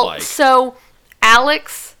and don't like. So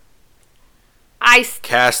Alex,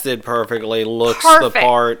 Casted perfectly, looks perfect, the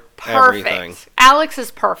part, everything. Alex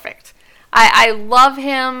is perfect. I love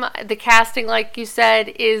him. The casting, like you said,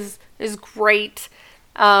 is great.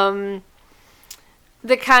 The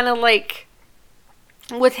kind of like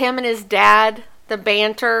with him and his dad, the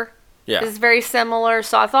banter is very similar.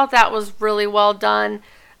 So I thought that was really well done.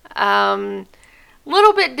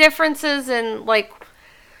 Little bit differences in like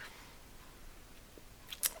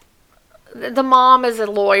the mom is a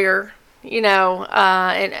lawyer,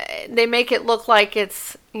 and they make it look like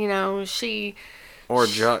it's, she. Or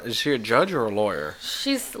is she a judge or a lawyer?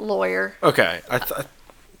 She's a lawyer. Okay,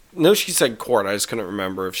 no, she said court. I just couldn't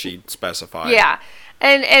remember if she specified. Yeah,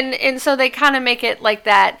 and so they kind of make it like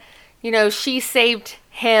that. She saved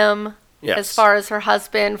him as far as her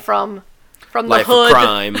husband from the Life hood. of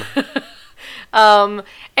crime. And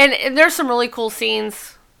there's some really cool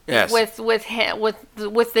scenes. Yes. With him,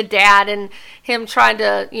 with the dad and him trying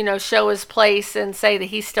to show his place and say that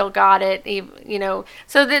he still got it.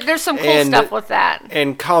 So there's some cool stuff with that.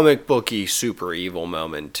 And comic booky super evil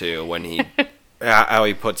moment too when he how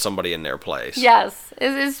he puts somebody in their place. Yes,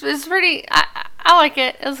 it's pretty. I like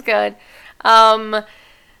it. It's good.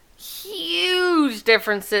 Huge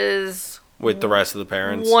differences with the rest of the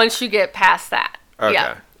parents once you get past that. Okay.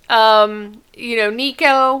 Yeah.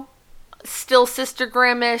 Nico, still Sister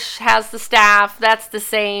Grimmish, has the staff. That's the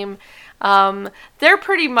same. They're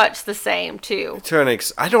pretty much the same too.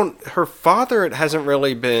 Her father, it hasn't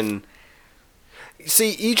really been.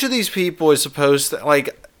 See, each of these people is supposed to,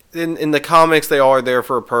 like, in the comics, they all are there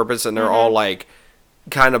for a purpose, and they're all like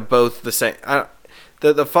kind of both the same.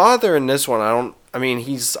 The father in this one,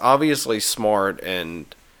 he's obviously smart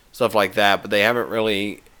and stuff like that, but they haven't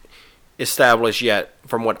really established yet,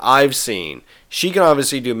 from what I've seen. She can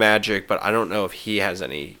obviously do magic, but I don't know if he has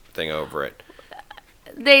anything over it.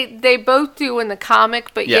 They both do in the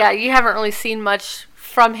comic, but yeah, you haven't really seen much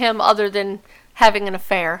from him other than having an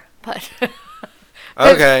affair. But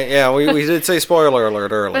okay, yeah, we did say spoiler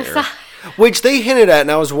alert earlier. Which they hinted at,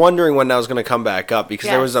 and I was wondering when that was going to come back up, because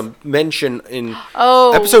there was a mention in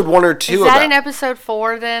episode 1 or 2 is that in episode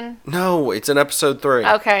 4 then? No, it's in episode 3.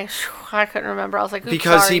 Okay, I couldn't remember. I was like, oops,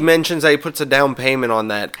 because sorry. he mentions that he puts a down payment on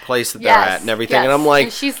that place that they're at and everything, and I'm like...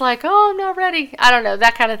 And she's like, I'm not ready. I don't know,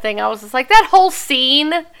 that kind of thing. I was just like, that whole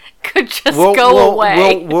scene could just go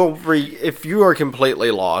away. If you are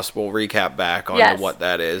completely lost, we'll recap back on what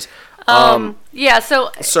that is. But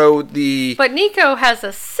Nico has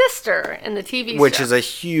a sister in the TV show, which is a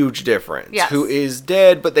huge difference. Yes. Who is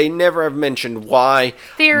dead, but they never have mentioned why.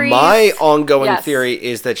 Theories. My ongoing theory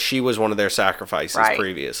is that she was one of their sacrifices Right.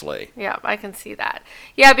 previously. Yeah, I can see that.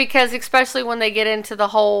 Yeah, because especially when they get into the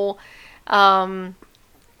whole,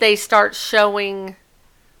 they start showing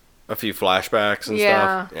A few flashbacks and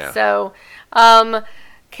stuff. Yeah. So,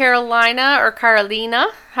 Carolina,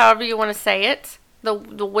 however you want to say it. The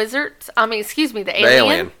wizard, the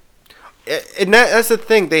alien. And that's the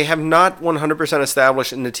thing. They have not 100%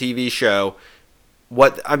 established in the TV show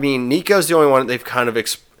Nico's the only one they've kind of...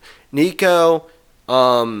 Nico,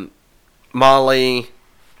 Molly,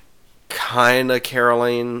 kind of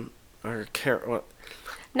Caroline, or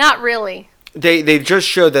Not really. They just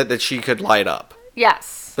showed that she could light up.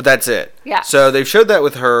 Yes. But that's it. Yeah. So they've showed that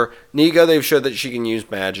with her. Nico, they've showed that she can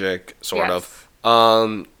use magic, sort of.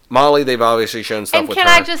 Molly, they've obviously shown stuff with her. And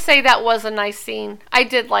can I just say that was a nice scene? I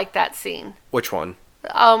did like that scene. Which one?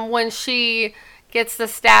 When she gets the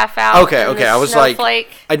staff out. Okay. I was snowflake. like,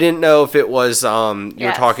 I didn't know if it was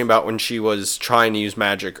you're talking about when she was trying to use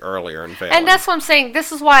magic earlier and failing. And that's what I'm saying.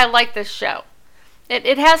 This is why I like this show.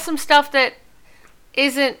 It has some stuff that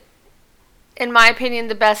isn't, in my opinion,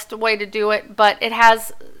 the best way to do it, but it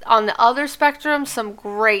has, on the other spectrum, some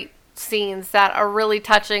great scenes that are really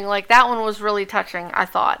touching. Like, that one was really touching, I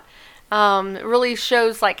thought. It really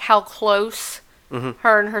shows, like, how close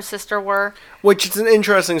her and her sister were. Which is an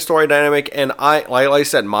interesting story dynamic, and like I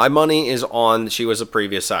said, my money is on she was a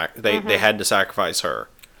previous they had to sacrifice her.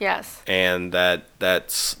 Yes. And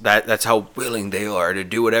that's how willing they are to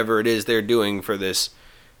do whatever it is they're doing for this,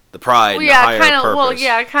 the pride and the higher purpose. Well,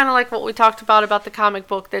 yeah, kind of like what we talked about the comic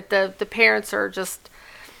book, that the parents are just,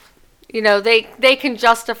 you know, they can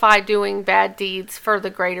justify doing bad deeds for the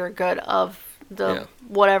greater good of the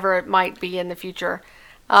whatever it might be in the future.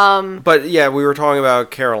 But yeah, we were talking about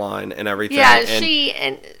Caroline and everything. Yeah,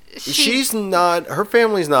 and she's not. Her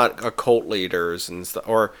family's not cult leaders and stuff.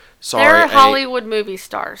 Or sorry, they're Hollywood movie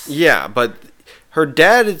stars. Yeah, but her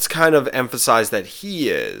dad, it's kind of emphasized that he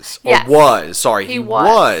is or Yes. was. Sorry, he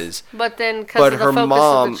was. But then, because of the focus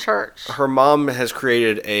of the church, her mom has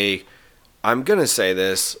created a. I'm gonna say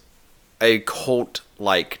this, a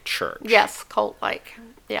cult-like church. Yes, cult-like.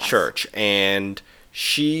 Yes. Church, and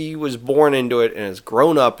she was born into it and has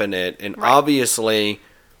grown up in it, and obviously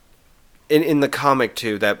in the comic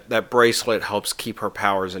too, that bracelet helps keep her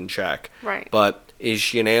powers in check. Right. But is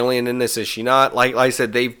she an alien in this? Is she not? Like I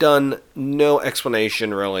said, they've done no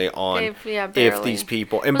explanation really on if these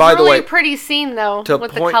people. And by the way, pretty scene though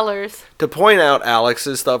with the colors. To point out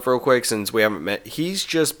Alex's stuff real quick, since we haven't met, he's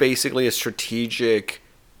just basically a strategic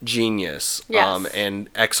genius. Yes. And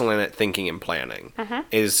excellent at thinking and planning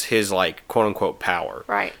is his, like, quote unquote power.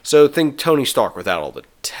 Right. So think Tony Stark without all the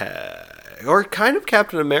tech, or kind of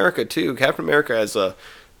Captain America too. Captain America has a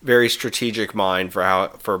very strategic mind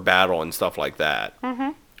for battle and stuff like that.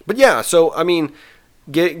 But yeah, so I mean,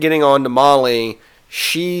 getting on to Molly,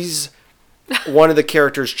 she's one of the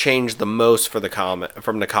characters changed the most for the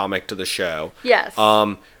from the comic to the show. Yes.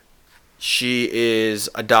 She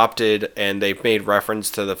is adopted, and they've made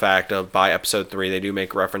reference to the fact of, by episode 3, they do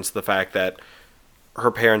make reference to the fact that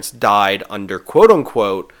her parents died under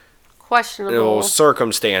quote-unquote questionable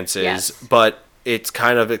circumstances, yes. But it's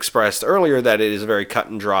kind of expressed earlier that it is very cut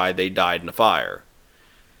and dry. They died in a fire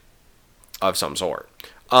of some sort.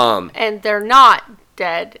 And they're not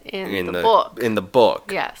dead in the book. In the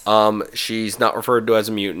book. Yes. She's not referred to as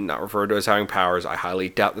a mutant, not referred to as having powers. I highly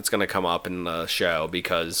doubt that's going to come up in the show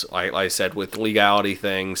because, like I said, with legality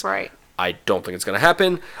things, right. I don't think it's going to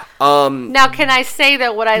happen. Now, can I say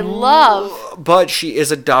that what I love... But she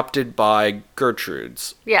is adopted by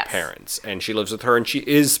Gertrude's yes. parents, and she lives with her, and she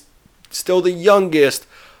is still the youngest,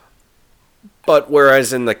 but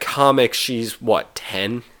whereas in the comics, she's,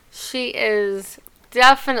 10? She is...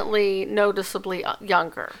 definitely noticeably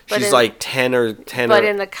younger. She's like 10 or 10. But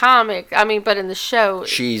in the comic, but in the show,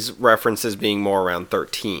 she's referenced as being more around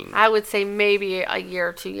 13. I would say maybe a year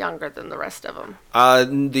or two younger than the rest of them.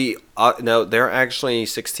 No, they're actually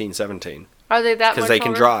 16, 17. Are they that much? Because they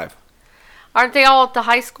can drive. Aren't they all at the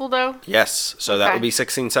high school though? Yes, so that would be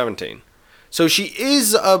 16, 17. So she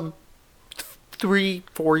is 3-4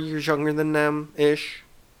 years younger than them ish.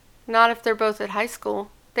 Not if they're both at high school.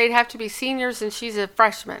 They'd have to be seniors, and she's a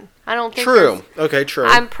freshman. I don't think. True. Okay, true.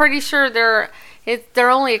 I'm pretty sure they're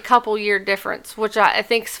only a couple year difference, which I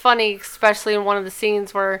think's funny, especially in one of the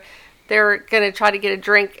scenes where they're gonna try to get a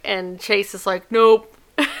drink, and Chase is like, "Nope."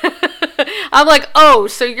 I'm like, "Oh,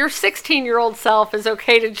 so your 16-year-old self is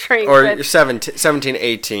okay to drink?" Or 17,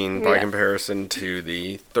 18 by comparison to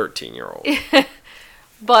the 13-year-old.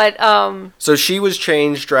 But so she was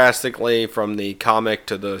changed drastically from the comic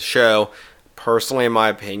to the show. Personally, in my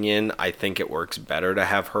opinion, I think it works better to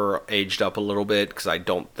have her aged up a little bit because I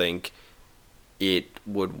don't think it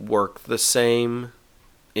would work the same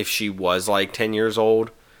if she was like 10 years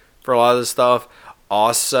old for a lot of this stuff.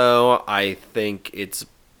 Also, I think it's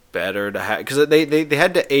better to have... because they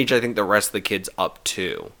had to age, I think, the rest of the kids up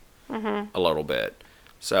too a little bit.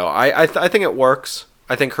 So I think it works.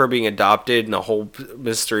 I think her being adopted and the whole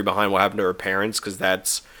mystery behind what happened to her parents, because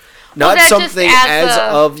that's... not that something as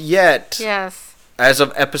of yet. Yes. As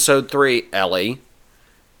of episode 3, Ellie,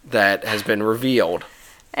 that has been revealed.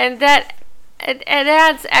 And that it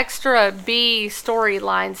adds extra B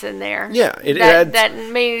storylines in there. Yeah, it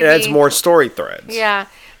adds more story threads. Yeah.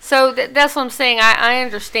 So that's what I'm saying. I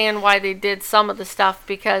understand why they did some of the stuff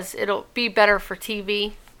because it'll be better for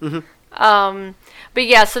TV. Mm-hmm. But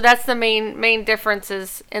yeah, so that's the main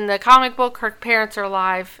differences. In the comic book, her parents are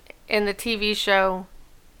alive. In the TV show,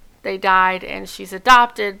 they died, and she's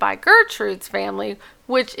adopted by Gertrude's family,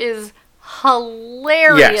 which is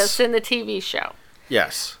hilarious in the TV show.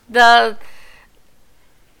 Yes.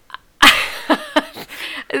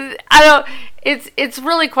 It's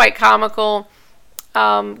really quite comical.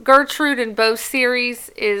 Gertrude in both series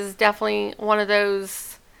is definitely one of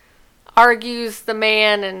those argues the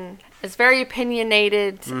man and is very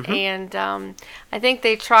opinionated. And I think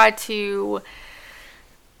they try to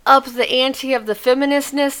up the ante of the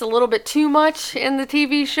feministness a little bit too much in the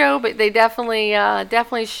TV show, but they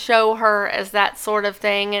definitely show her as that sort of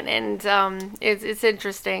thing, and it's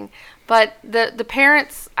interesting. But the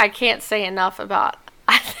parents, I can't say enough about.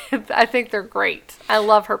 I think they're great. I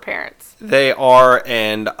love her parents. They are,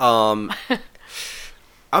 and I'm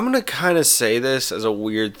gonna kind of say this as a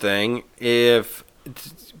weird thing. If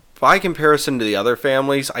by comparison to the other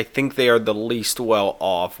families, I think they are the least well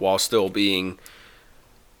off, while still being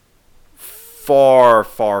far,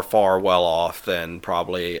 far, far well off than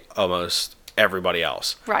probably almost everybody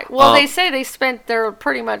else. Right. Well, they say they spent their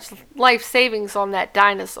pretty much life savings on that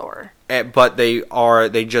dinosaur. But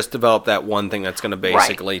they just developed that one thing that's going to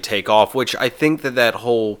basically take off, which I think that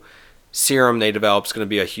whole serum they develop is going to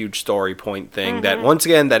be a huge story point thing. That, once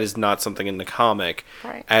again, that is not something in the comic.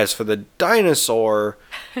 Right. As for the dinosaur,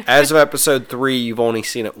 as of episode 3, you've only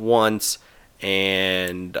seen it once,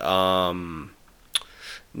 and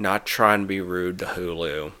not trying to be rude to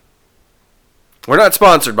Hulu. We're not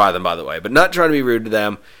sponsored by them, by the way, but not trying to be rude to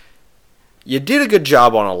them. You did a good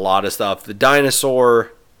job on a lot of stuff. The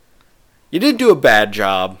dinosaur, you didn't do a bad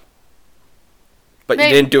job, but you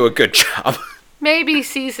didn't do a good job. Maybe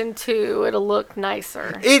season 2, it'll look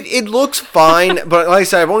nicer. It looks fine, but like I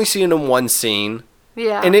said, I've only seen it in one scene.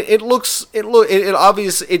 Yeah. And it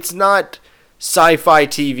obvious. It's not sci-fi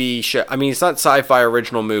TV show. I mean, it's not sci-fi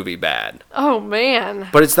original movie bad. Oh, man.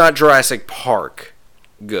 But it's not Jurassic Park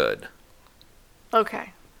good.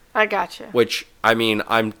 Okay. I gotcha. Which, I mean,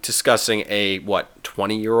 I'm discussing a,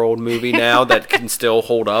 20-year-old movie now that can still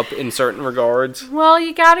hold up in certain regards? Well,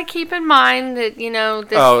 you got to keep in mind that,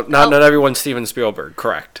 this... not everyone's Steven Spielberg,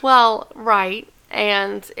 correct. Well, right.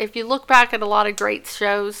 And if you look back at a lot of great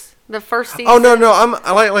shows, the first season... Oh, no,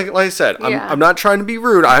 like I said, I'm not trying to be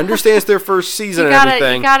rude. I understand it's their first season and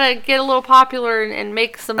everything. You got to get a little popular and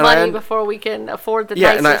make some money before we can afford the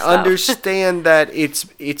nicer stuff. I understand that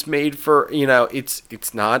it's made for,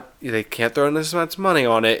 it's not, they can't throw this much money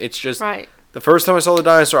on it. It's just, right. The first time I saw the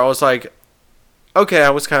dinosaur, I was like, okay, I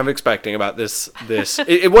was kind of expecting about this.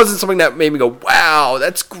 It wasn't something that made me go, wow,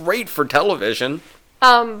 that's great for television.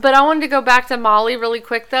 But I wanted to go back to Molly really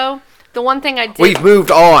quick, though. The one thing I did... We've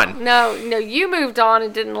moved on. No, you moved on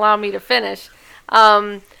and didn't allow me to finish.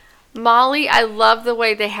 Molly, I love the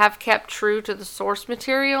way they have kept true to the source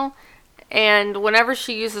material. And whenever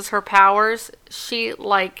she uses her powers, she,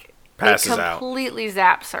 passes out. Completely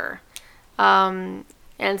zaps her.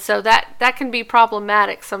 And so that can be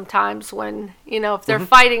problematic sometimes when, if they're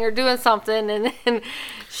fighting or doing something, and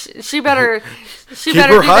she better do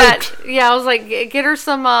that. Yeah, I was like, get her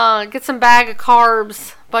get some bag of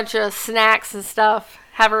carbs, bunch of snacks and stuff.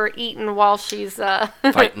 Have her eating while she's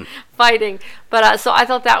fighting. But so I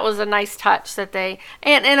thought that was a nice touch that they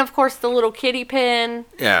and of course the little kitty pin.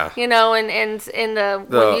 Yeah. And in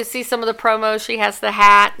when you see some of the promos, she has the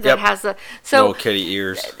hat that has the little kitty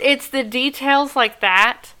ears. It's the details like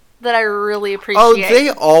that I really appreciate. Oh,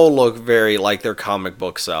 they all look very like their comic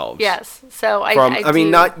book selves. Yes. So I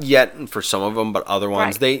mean, not yet for some of them, but other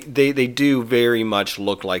ones, right. they do very much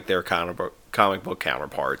look like their comic book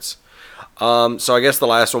counterparts. So I guess the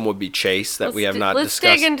last one would be Chase that we have not discussed.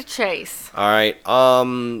 Let's dig into Chase. All right.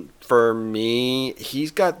 For me, he's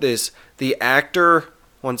got the actor,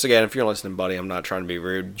 once again, if you're listening, buddy, I'm not trying to be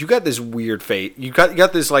rude. You got this weird face. You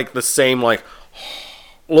got this the same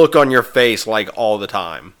look on your face all the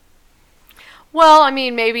time. Well, I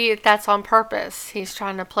mean, maybe that's on purpose. He's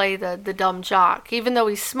trying to play the dumb jock, even though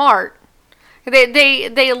he's smart.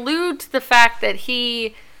 They allude to the fact that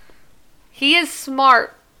he is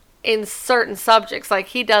smart in certain subjects,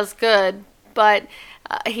 he does good, but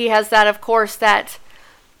he has that, of course, that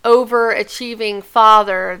overachieving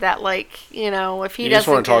father that, if he doesn't... You just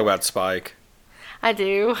want to talk about Spike. I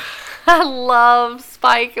do. I love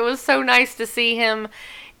Spike. It was so nice to see him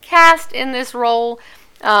cast in this role.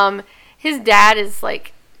 His dad is,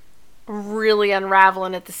 really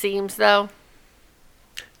unraveling at the seams, though.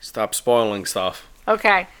 Stop spoiling stuff.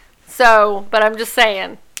 Okay. So, but I'm just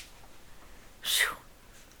saying... Whew.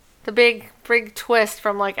 The big twist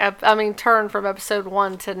from turn from episode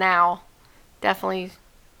 1 to now, definitely.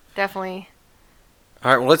 All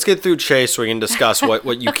right, well, let's get through Chase so we can discuss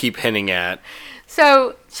what you keep hinting at.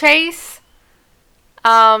 So Chase,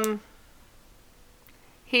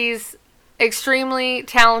 he's extremely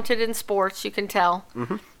talented in sports. You can tell.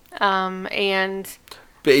 Mm-hmm. And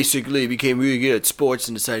basically became really good at sports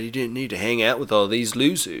and decided he didn't need to hang out with all these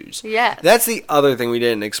losers. Yes. That's the other thing we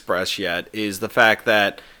didn't express yet, is the fact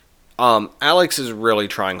that Alex is really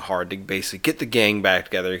trying hard to basically get the gang back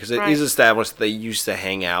together, because it is established that they used to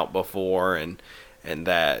hang out before, and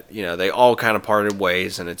that, you know, they all kind of parted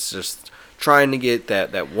ways, and it's just trying to get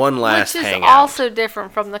that one last hangout. Which is also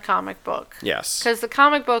different from the comic book. Yes. Because the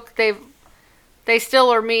comic book, they still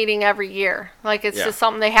are meeting every year. Like, it's just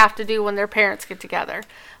something they have to do when their parents get together.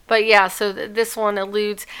 But yeah, so this one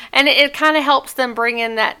alludes, and it kind of helps them bring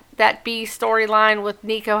in that B storyline with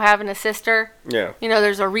Nico having a sister. Yeah. You know,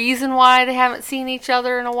 there's a reason why they haven't seen each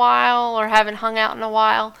other in a while or haven't hung out in a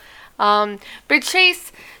while. But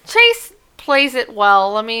Chase plays it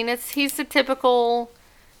well. I mean, he's the typical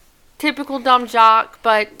dumb jock,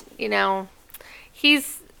 but you know,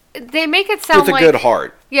 they make it sound with a like good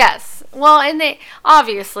heart. Yes. Well, and they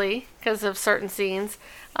obviously, because of certain scenes,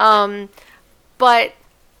 but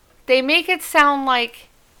they make it sound like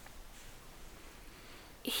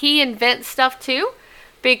he invents stuff too,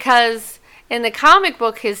 because in the comic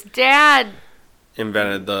book, his dad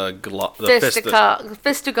invented the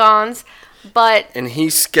Fistigons, but and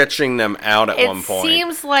he's sketching them out at one point. It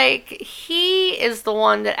seems like he is the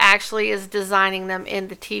one that actually is designing them in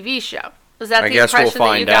the TV show. Is that the impression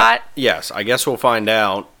that you got? Yes, I guess we'll find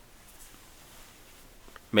out.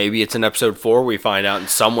 Maybe it's in episode 4 we find out and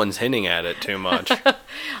someone's hinting at it too much.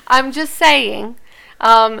 I'm just saying.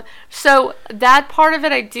 So that part of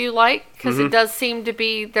it I do like, because it does seem to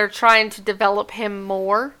be they're trying to develop him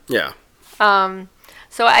more. Yeah.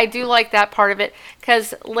 So I do like that part of it,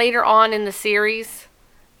 because later on in the series,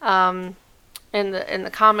 in the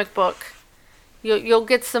comic book, you'll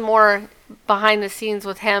get some more behind the scenes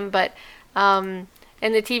with him, but in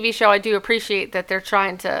the TV show I do appreciate that they're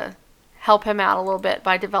trying to help him out a little bit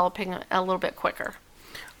by developing a little bit quicker.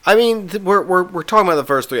 I mean, we're talking about the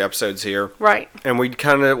first 3 episodes here, right? And we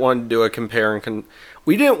kind of wanted to do a compare and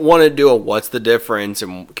we didn't want to do a what's the difference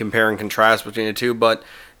and compare and contrast between the two, but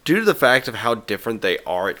due to the fact of how different they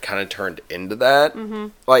are, it kind of turned into that. Mm-hmm.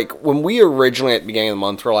 Like, when we originally at the beginning of the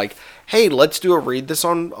month were like, hey, let's do a read this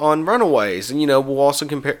on Runaways, and, you know, we'll also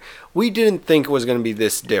compare. We didn't think it was going to be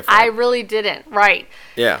this different. I really didn't, right.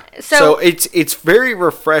 Yeah. So it's very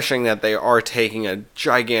refreshing that they are taking a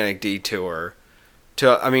gigantic detour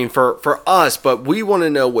to, I mean, for us, but we want to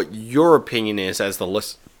know what your opinion is as the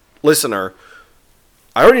listener.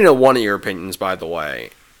 I already know one of your opinions, by the way.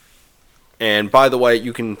 And by the way,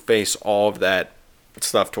 you can face all of that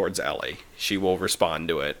stuff towards Ellie. She will respond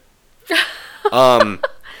to it.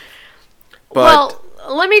 Well,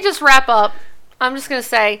 let me just wrap up. I'm just going to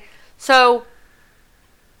say, so,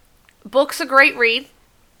 book's a great read,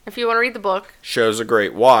 if you want to read the book. Show's a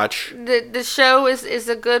great watch. The show is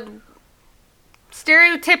a good,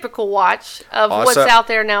 stereotypical watch of what's out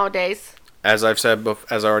there nowadays. As I've said,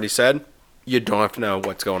 as I already said, you don't have to know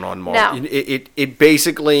what's going on more. No. It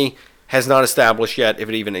basically has not established yet if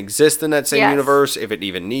it even exists in that same universe, if it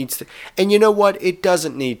even needs to. And you know what? It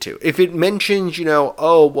doesn't need to. If it mentions, you know,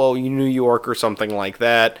 oh, well, New York or something like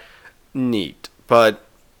that, neat. But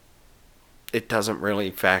it doesn't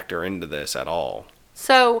really factor into this at all.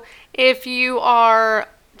 So if you are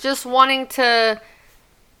just wanting to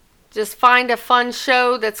just find a fun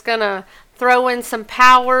show that's going to throw in some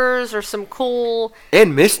powers or some cool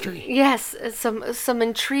and mystery. Yes, some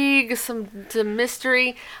intrigue, some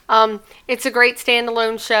mystery. It's a great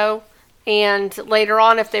standalone show, and later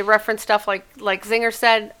on, if they reference stuff like Zinger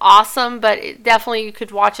said, awesome. But definitely you could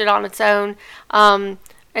watch it on its own. And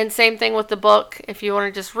same thing with the book. If you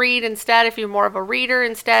want to just read instead, if you're more of a reader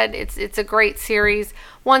instead, it's a great series.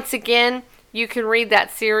 Once again, you can read that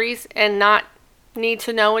series and not need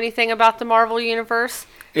to know anything about the Marvel Universe.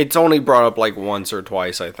 It's only brought up like once or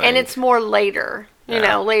twice, I think. And it's more later,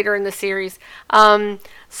 later in the series.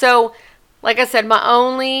 So, like I said, my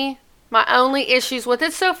only issues with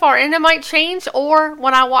it so far, and it might change, or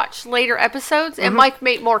when I watch later episodes, it might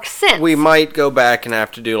make more sense. We might go back and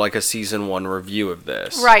have to do like a season 1 review of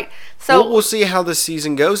this. Right. So we'll see how the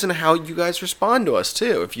season goes and how you guys respond to us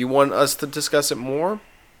too. If you want us to discuss it more,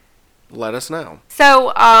 let us know.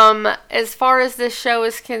 So, as far as this show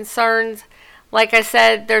is concerned, like I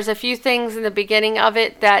said, there's a few things in the beginning of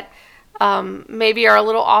it that maybe are a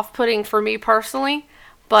little off-putting for me personally,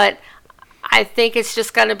 but I think it's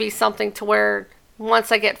just going to be something to where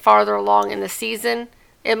once I get farther along in the season,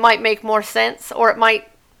 it might make more sense, or it might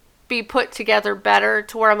be put together better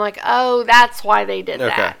to where I'm like, oh, that's why they did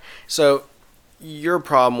that. So your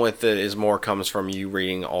problem with it comes from you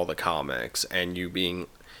reading all the comics and you being...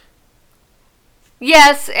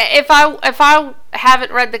 Yes, if I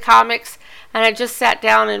haven't read the comics and I just sat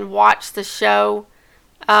down and watched the show,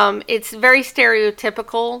 It's very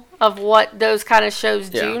stereotypical of what those kind of shows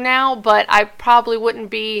do now, but I probably wouldn't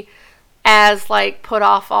be as like put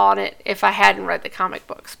off on it if I hadn't read the comic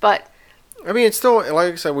books. But I mean, it's still,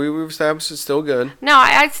 like I said, we've established it's still good. no,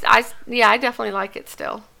 I definitely like it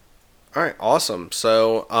still. All right, awesome.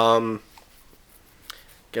 So,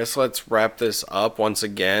 guess let's wrap this up once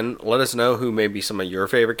again. Let us know who maybe some of your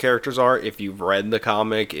favorite characters are. If you've read the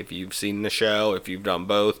comic, if you've seen the show, if you've done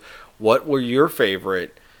both, what were your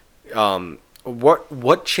favorite?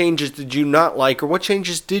 What changes did you not like, or what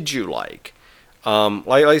changes did you like?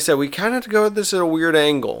 Like I said, we kind of had to go at this at a weird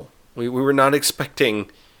angle. We were not expecting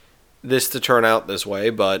this to turn out this way,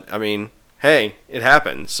 but I mean, hey, it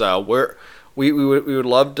happened. So we would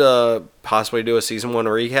love to possibly do a season 1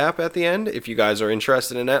 recap at the end. If you guys are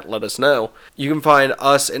interested in that, let us know. You can find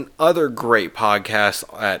us and other great podcasts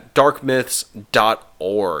at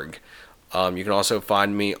darkmyths.org. You can also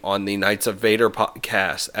find me on the Knights of Vader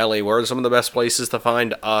podcast. Ellie, where are some of the best places to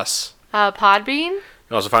find us? Podbean. You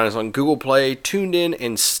can also find us on Google Play, TuneIn,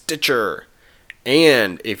 and Stitcher.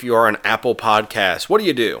 And if you are an Apple podcast, what do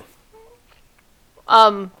you do?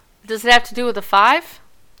 Does it have to do with a 5?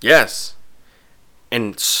 Yes.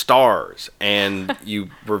 And stars. And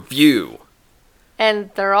you review. And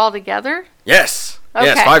they're all together? Yes. Okay.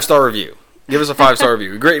 Yes, 5-star review. Give us a 5-star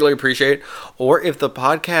review. We greatly appreciate it. Or if the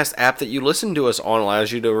podcast app that you listen to us on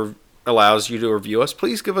allows you to review us,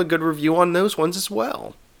 please give a good review on those ones as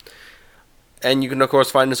well. And you can, of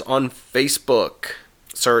course, find us on Facebook.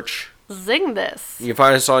 Search Zing This. You can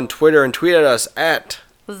find us on Twitter and tweet at us at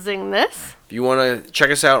Zing This. If you want to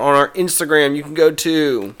check us out on our Instagram, you can go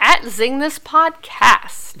to at Zing This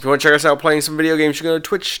Podcast. If you want to check us out playing some video games, you can go to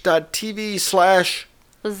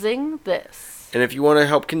twitch.tv/Zing This. And if you want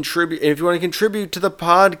to contribute to the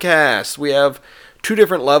podcast, we have 2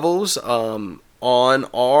 different levels on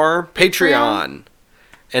our Patreon.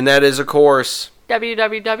 And that is, of course,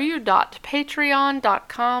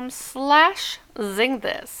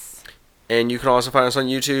 www.patreon.com/zingthis. And you can also find us on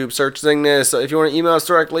YouTube. Search Zing This. If you want to email us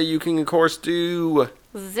directly, you can, of course, do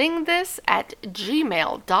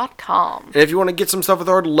zingthis@gmail.com. And if you want to get some stuff with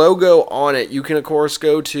our logo on it, you can, of course,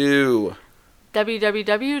 go to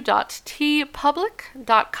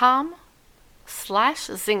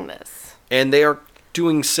www.tpublic.com/zingthis. And they are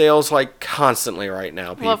doing sales like constantly right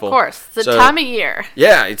now, people. Well, of course. It's the time of year.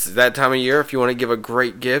 Yeah, it's that time of year. If you want to give a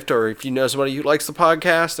great gift, or if you know somebody who likes the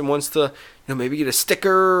podcast and wants to, maybe get a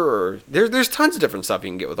sticker, or there's tons of different stuff you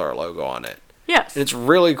can get with our logo on it. Yes. And it's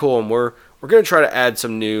really cool, and we're going to try to add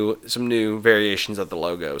some new variations of the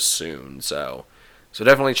logo soon. So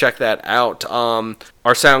definitely check that out.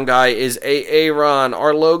 Our sound guy is Aaron.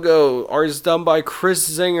 Our logo is done by Chris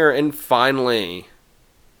Zinger. And finally,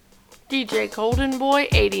 DJ Golden Boy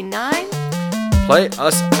 89. Play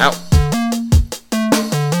us out.